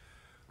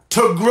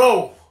to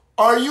grow?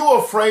 Are you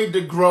afraid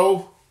to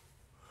grow?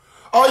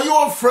 Are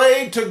you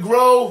afraid to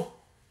grow?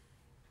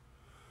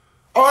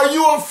 Are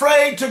you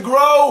afraid to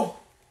grow?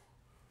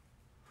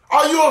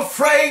 Are you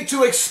afraid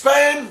to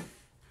expand?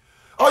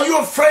 Are you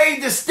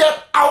afraid to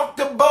step out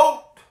the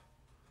boat?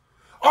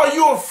 Are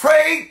you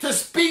afraid to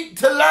speak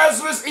to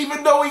Lazarus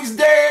even though he's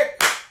dead?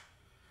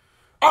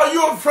 Are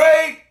you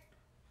afraid?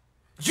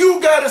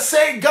 You got to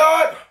say,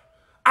 God,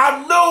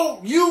 I know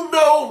you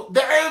know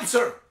the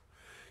answer.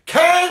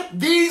 Can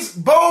these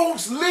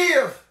bones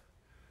live?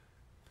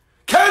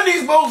 Can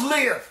these bones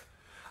live?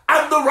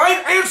 And the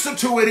right answer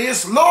to it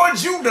is,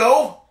 Lord, you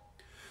know.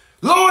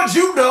 Lord,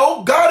 you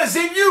know. God is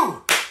in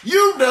you.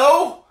 You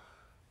know.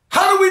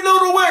 How do we know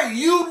the way?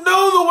 You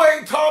know the way,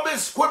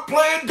 Thomas. Quit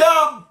playing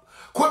dumb.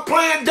 Quit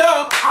playing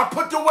dumb. I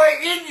put the way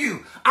in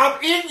you.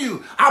 I'm in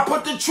you. I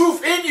put the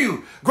truth in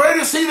you.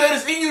 Greater is he that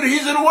is in you than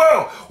he's in the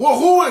world.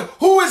 Well,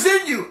 who is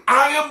in you?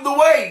 I am the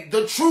way,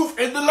 the truth,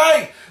 and the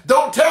light.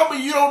 Don't tell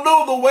me you don't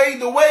know the way.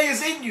 The way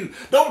is in you.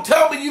 Don't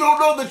tell me you don't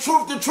know the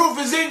truth. The truth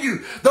is in you.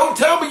 Don't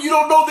tell me you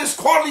don't know this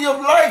quality of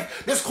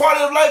life. This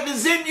quality of life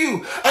is in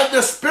you. And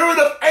the spirit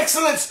of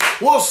excellence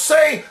will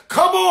say,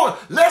 come on,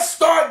 let's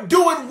start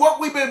doing what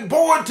we've been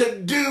born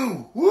to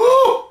do.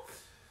 Woo!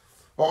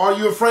 Or are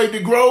you afraid to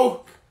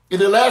grow? In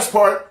the last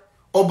part,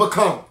 or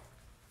become?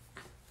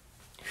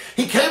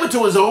 He came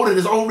into his own, and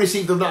his own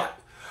received him not.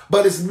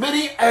 But as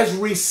many as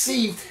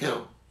received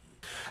him,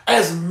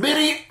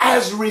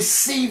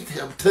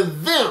 to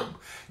them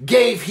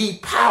gave he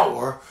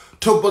power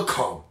to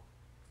become.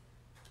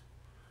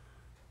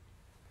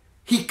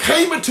 He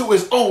came into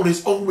his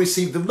own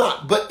received him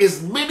not. But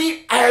as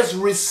many as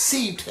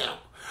received him.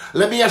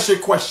 Let me ask you a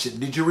question.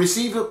 Did you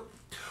receive him?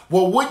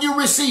 Well, when you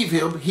receive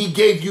him, he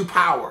gave you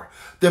power.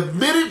 The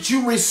minute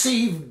you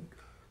received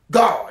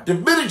God, the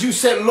minute you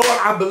said, Lord,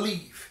 I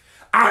believe,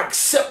 I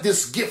accept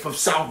this gift of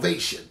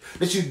salvation,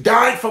 that you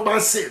died for my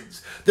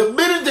sins. The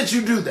minute that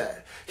you do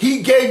that,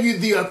 he gave you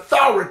the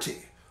authority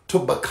to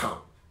become.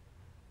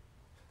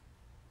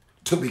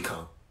 To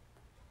become.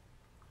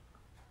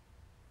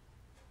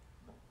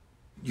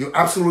 You're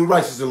absolutely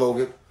right, Sister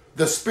Logan.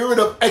 The spirit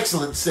of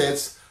excellence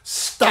says,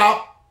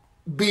 stop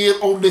being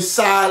on the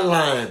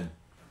sideline.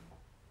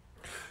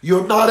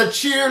 You're not a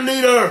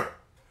cheerleader.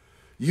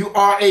 You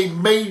are a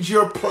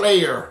major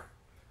player.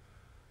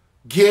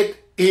 Get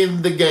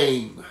in the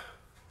game.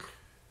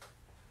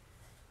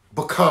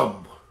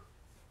 Become.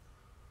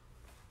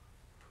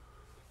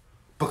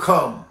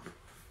 Become.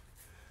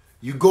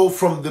 You go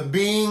from the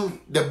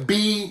being, the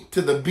be,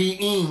 to the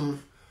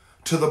being,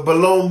 to the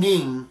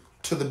belonging,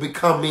 to the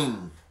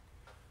becoming.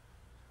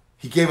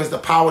 He gave us the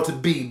power to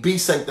be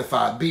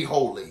sanctified, be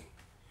holy.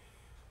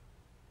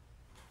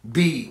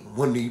 Be,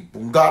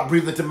 when God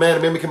breathed into man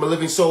and man became a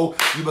living soul,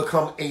 you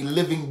become a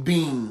living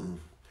being.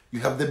 You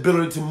have the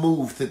ability to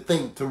move, to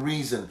think, to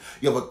reason.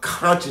 You have a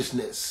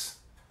consciousness.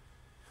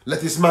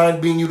 Let this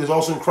mind be in you that's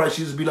also in Christ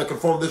Jesus, be not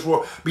conformed to this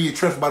world, be ye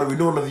transformed by the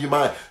renewing of your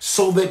mind,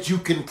 so that you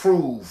can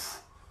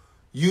prove.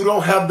 You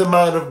don't have the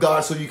mind of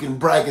God so you can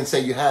brag and say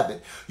you have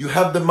it. You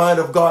have the mind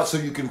of God so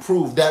you can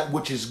prove that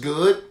which is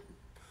good,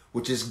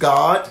 which is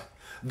God,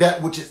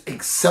 that which is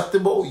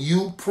acceptable.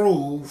 You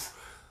prove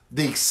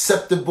the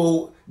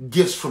acceptable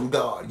gifts from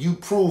God. You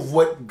prove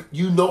what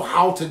you know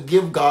how to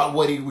give God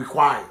what he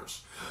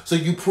requires. So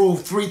you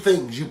prove three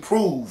things. You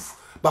prove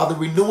by the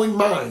renewing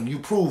mind. You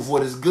prove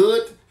what is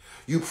good.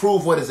 You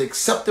prove what is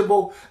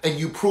acceptable. And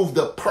you prove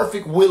the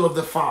perfect will of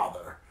the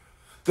Father.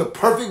 The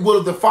perfect will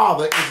of the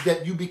Father is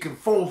that you be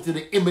conformed to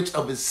the image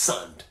of his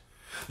Son.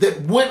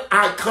 That when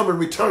I come and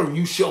return,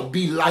 you shall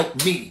be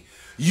like me.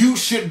 You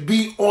should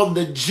be on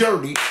the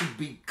journey to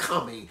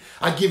becoming.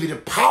 I give you the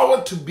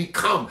power to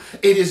become.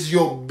 It is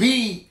your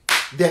be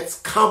that's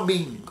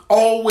coming,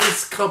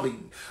 always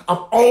coming.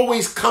 I'm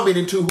always coming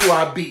into who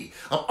I be.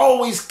 I'm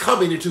always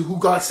coming into who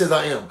God says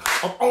I am.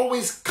 I'm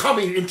always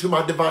coming into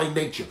my divine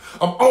nature.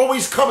 I'm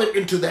always coming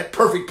into that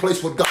perfect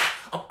place with God.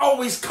 I'm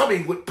always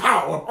coming with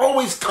power. I'm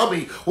always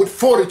coming with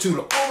fortitude.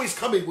 I'm always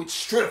coming with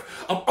strength.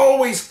 I'm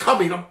always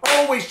coming. I'm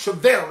always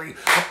travailing.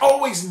 I'm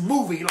always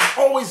moving. I'm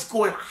always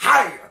going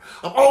higher.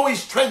 I'm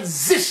always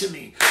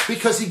transitioning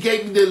because he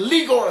gave me the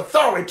legal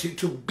authority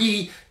to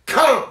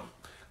become.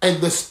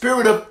 And the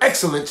spirit of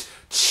excellence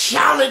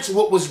challenged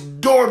what was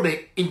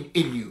dormant in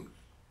you.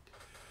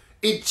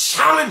 It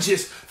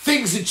challenges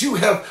things that you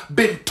have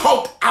been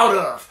talked out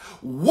of.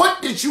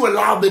 What did you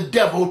allow the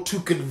devil to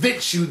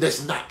convince you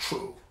that's not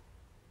true?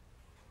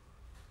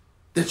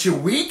 That you're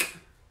weak?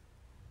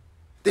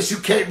 That you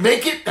can't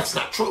make it? That's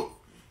not true.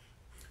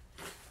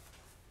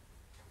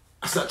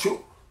 That's not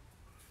true.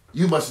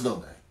 You must know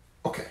that.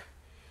 Okay.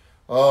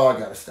 Oh, I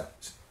gotta stop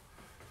this.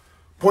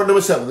 Point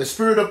number 7. The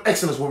spirit of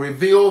excellence will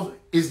reveal,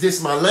 is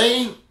this my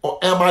lane or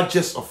am I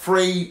just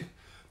afraid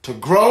to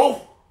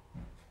grow?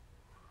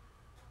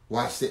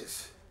 Watch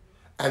this.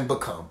 And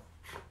become.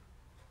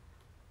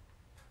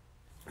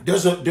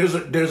 There's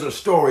a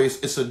story.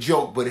 It's a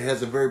joke, but it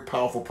has a very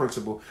powerful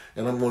principle.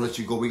 And I'm going to let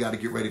you go. We got to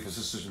get ready for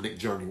Sister Nick's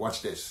journey.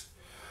 Watch this.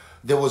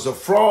 There was a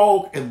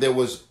frog and there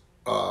was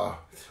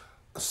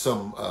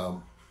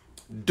some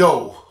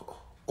dough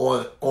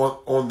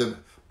on the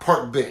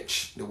park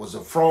bench. There was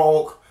a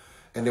frog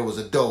and there was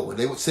a dough. And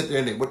they would sit there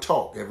and they would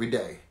talk every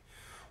day.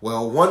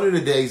 Well, one of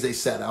the days they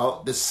sat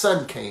out, the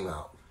sun came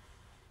out.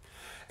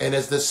 And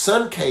as the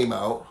sun came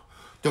out,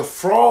 the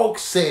frog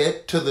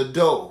said to the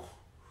dough,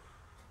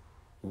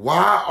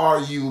 "Why are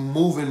you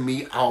moving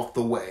me out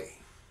the way?"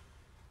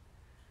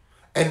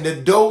 And the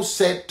dough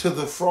said to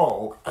the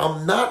frog,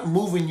 "I'm not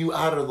moving you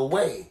out of the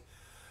way.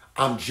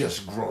 I'm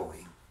just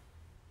growing."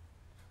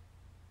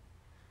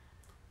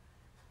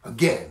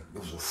 Again,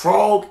 there was a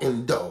frog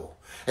and dough,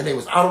 and they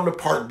was out on the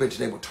park bench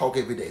and they would talk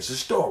every day. It's a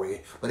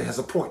story, but it has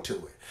a point to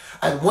it.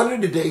 And one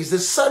of the days the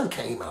sun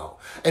came out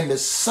and the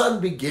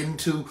sun began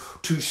to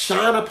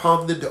shine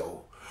upon the dough.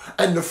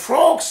 And the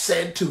frog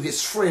said to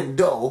his friend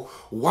dough,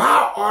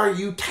 "Why are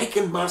you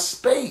taking my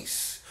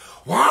space?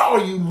 Why are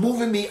you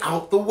moving me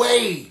out the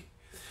way?"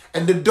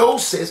 And the dough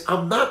says,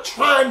 "I'm not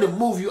trying to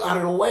move you out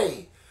of the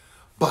way,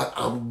 but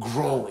I'm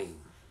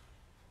growing."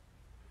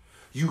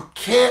 You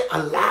can't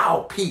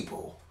allow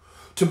people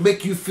to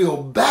make you feel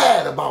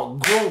bad about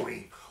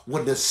growing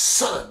when the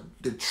sun,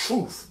 the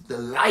truth, the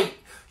light,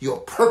 your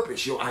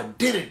purpose, your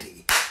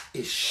identity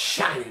is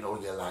shining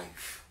on your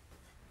life.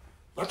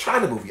 I'm not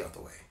trying to move you out the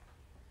way.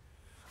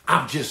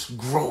 I'm just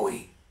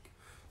growing.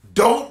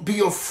 Don't be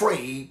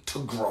afraid to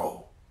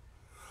grow.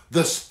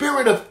 The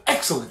spirit of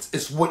excellence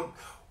is what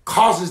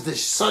causes the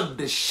sun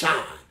to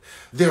shine.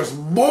 There's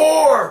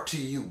more to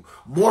you.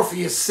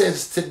 Morpheus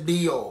says to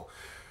Neo,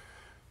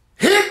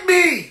 "Hit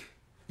me!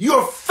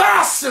 You're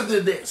faster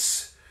than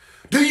this.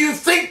 Do you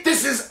think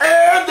this is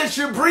air that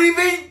you're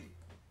breathing?"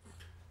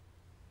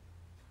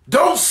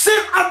 Don't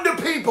sit under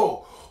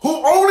people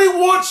who only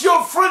want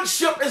your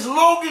friendship as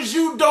long as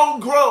you don't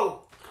grow.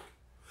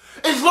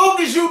 As long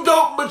as you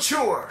don't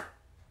mature.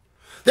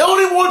 They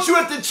only want you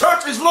at the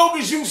church as long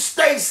as you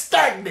stay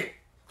stagnant.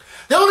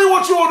 They only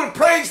want you on the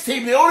praise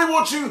team. They only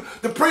want you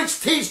to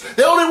preach, teach.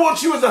 They only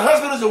want you as a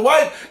husband, as a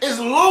wife, as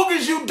long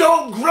as you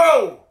don't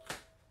grow.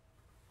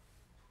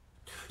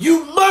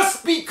 You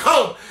must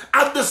become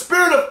the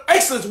spirit of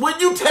excellence. When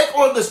you take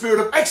on the spirit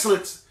of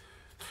excellence,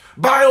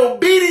 by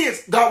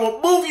obedience, God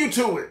will move you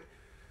to it.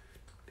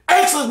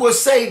 Excellence will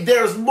say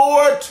there's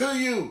more to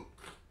you.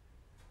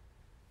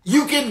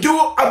 You can do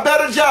a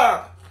better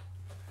job.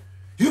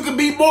 You can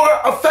be more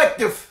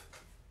effective.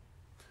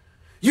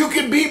 You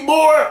can be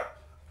more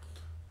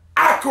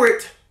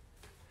accurate.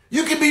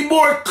 You can be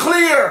more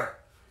clear.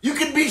 You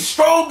can be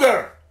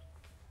stronger.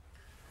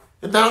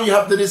 And now you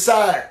have to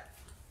decide.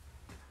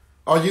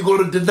 Are you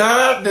going to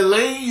deny the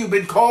lane you've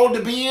been called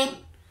to be in?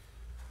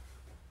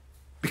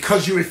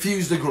 Because you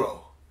refuse to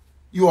grow.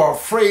 You are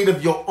afraid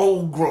of your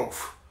own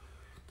growth.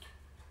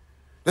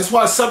 That's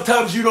why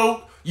sometimes you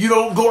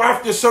don't go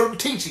after certain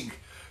teaching,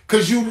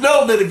 because you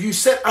know that if you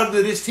sit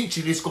under this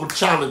teaching, it's going to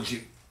challenge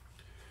you.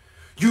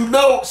 You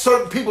know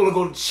certain people are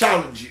going to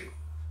challenge you.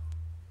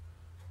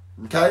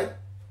 Okay?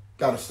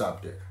 Got to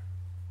stop there.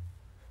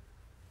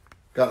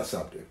 Got to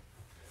stop there.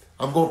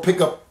 I'm going to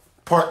pick up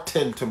part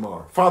 10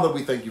 tomorrow. Father,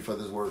 we thank you for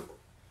this word.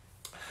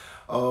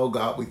 Oh,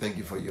 God, we thank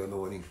you for your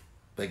anointing.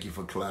 Thank you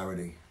for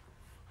clarity.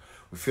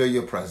 We feel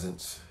your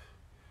presence.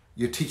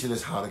 You're teaching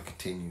us how to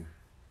continue.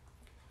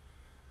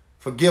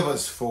 Forgive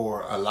us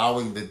for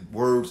allowing the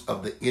words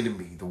of the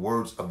enemy, the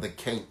words of the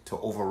can't, to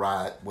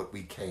override what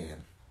we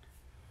can.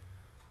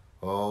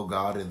 Oh,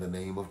 God, in the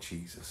name of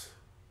Jesus.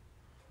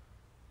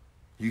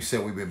 You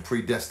said we've been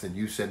predestined.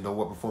 You said no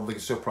weapon formed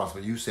against us shall prosper.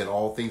 You said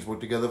all things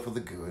work together for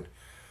the good.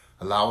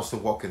 Allow us to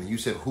walk in it. You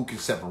said who can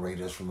separate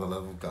us from the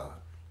love of God?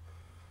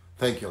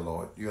 Thank you,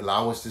 Lord. You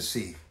allow us to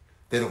see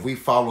that if we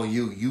follow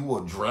you, you will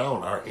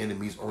drown our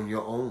enemies on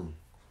your own.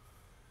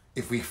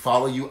 If we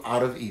follow you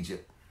out of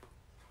Egypt,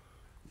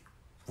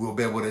 we'll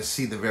be able to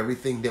see the very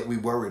thing that we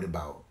worried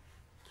about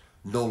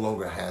no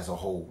longer has a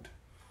hold.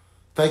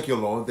 Thank you,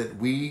 Lord, that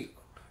we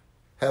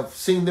have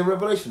seen the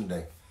revelation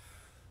today.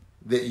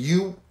 That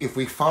you, if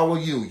we follow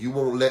you, you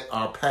won't let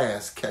our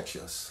past catch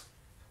us.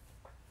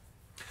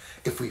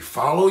 If we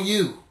follow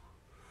you,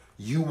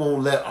 you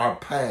won't let our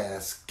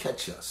past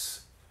catch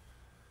us.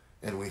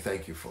 And we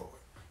thank you for it.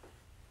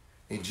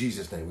 In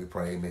Jesus' name we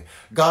pray, amen.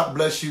 God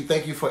bless you.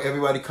 Thank you for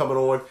everybody coming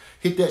on.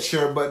 Hit that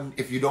share button.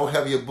 If you don't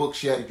have your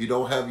books yet, if you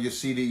don't have your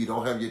CD, you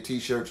don't have your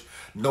t-shirts,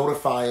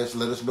 notify us.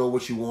 Let us know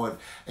what you want,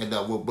 and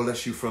we'll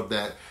bless you from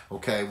that.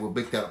 Okay, we'll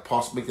make that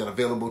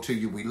available to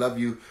you. We love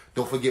you.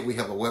 Don't forget we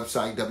have a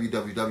website,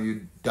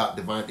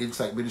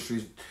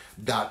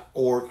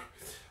 www.divineinsightministries.org.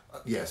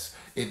 Yes,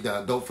 and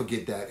don't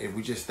forget that. And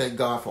we just thank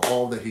God for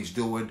all that he's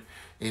doing.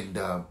 And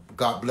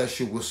God bless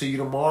you. We'll see you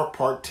tomorrow,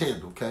 part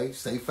 10. Okay,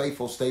 stay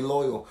faithful, stay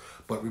loyal.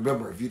 But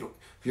remember, if you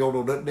don't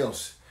know nothing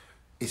else,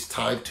 it's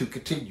time to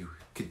continue.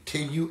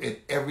 Continue in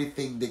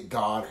everything that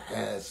God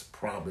has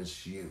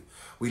promised you.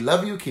 We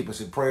love you. Keep us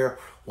in prayer.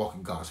 Walk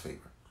in God's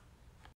favor.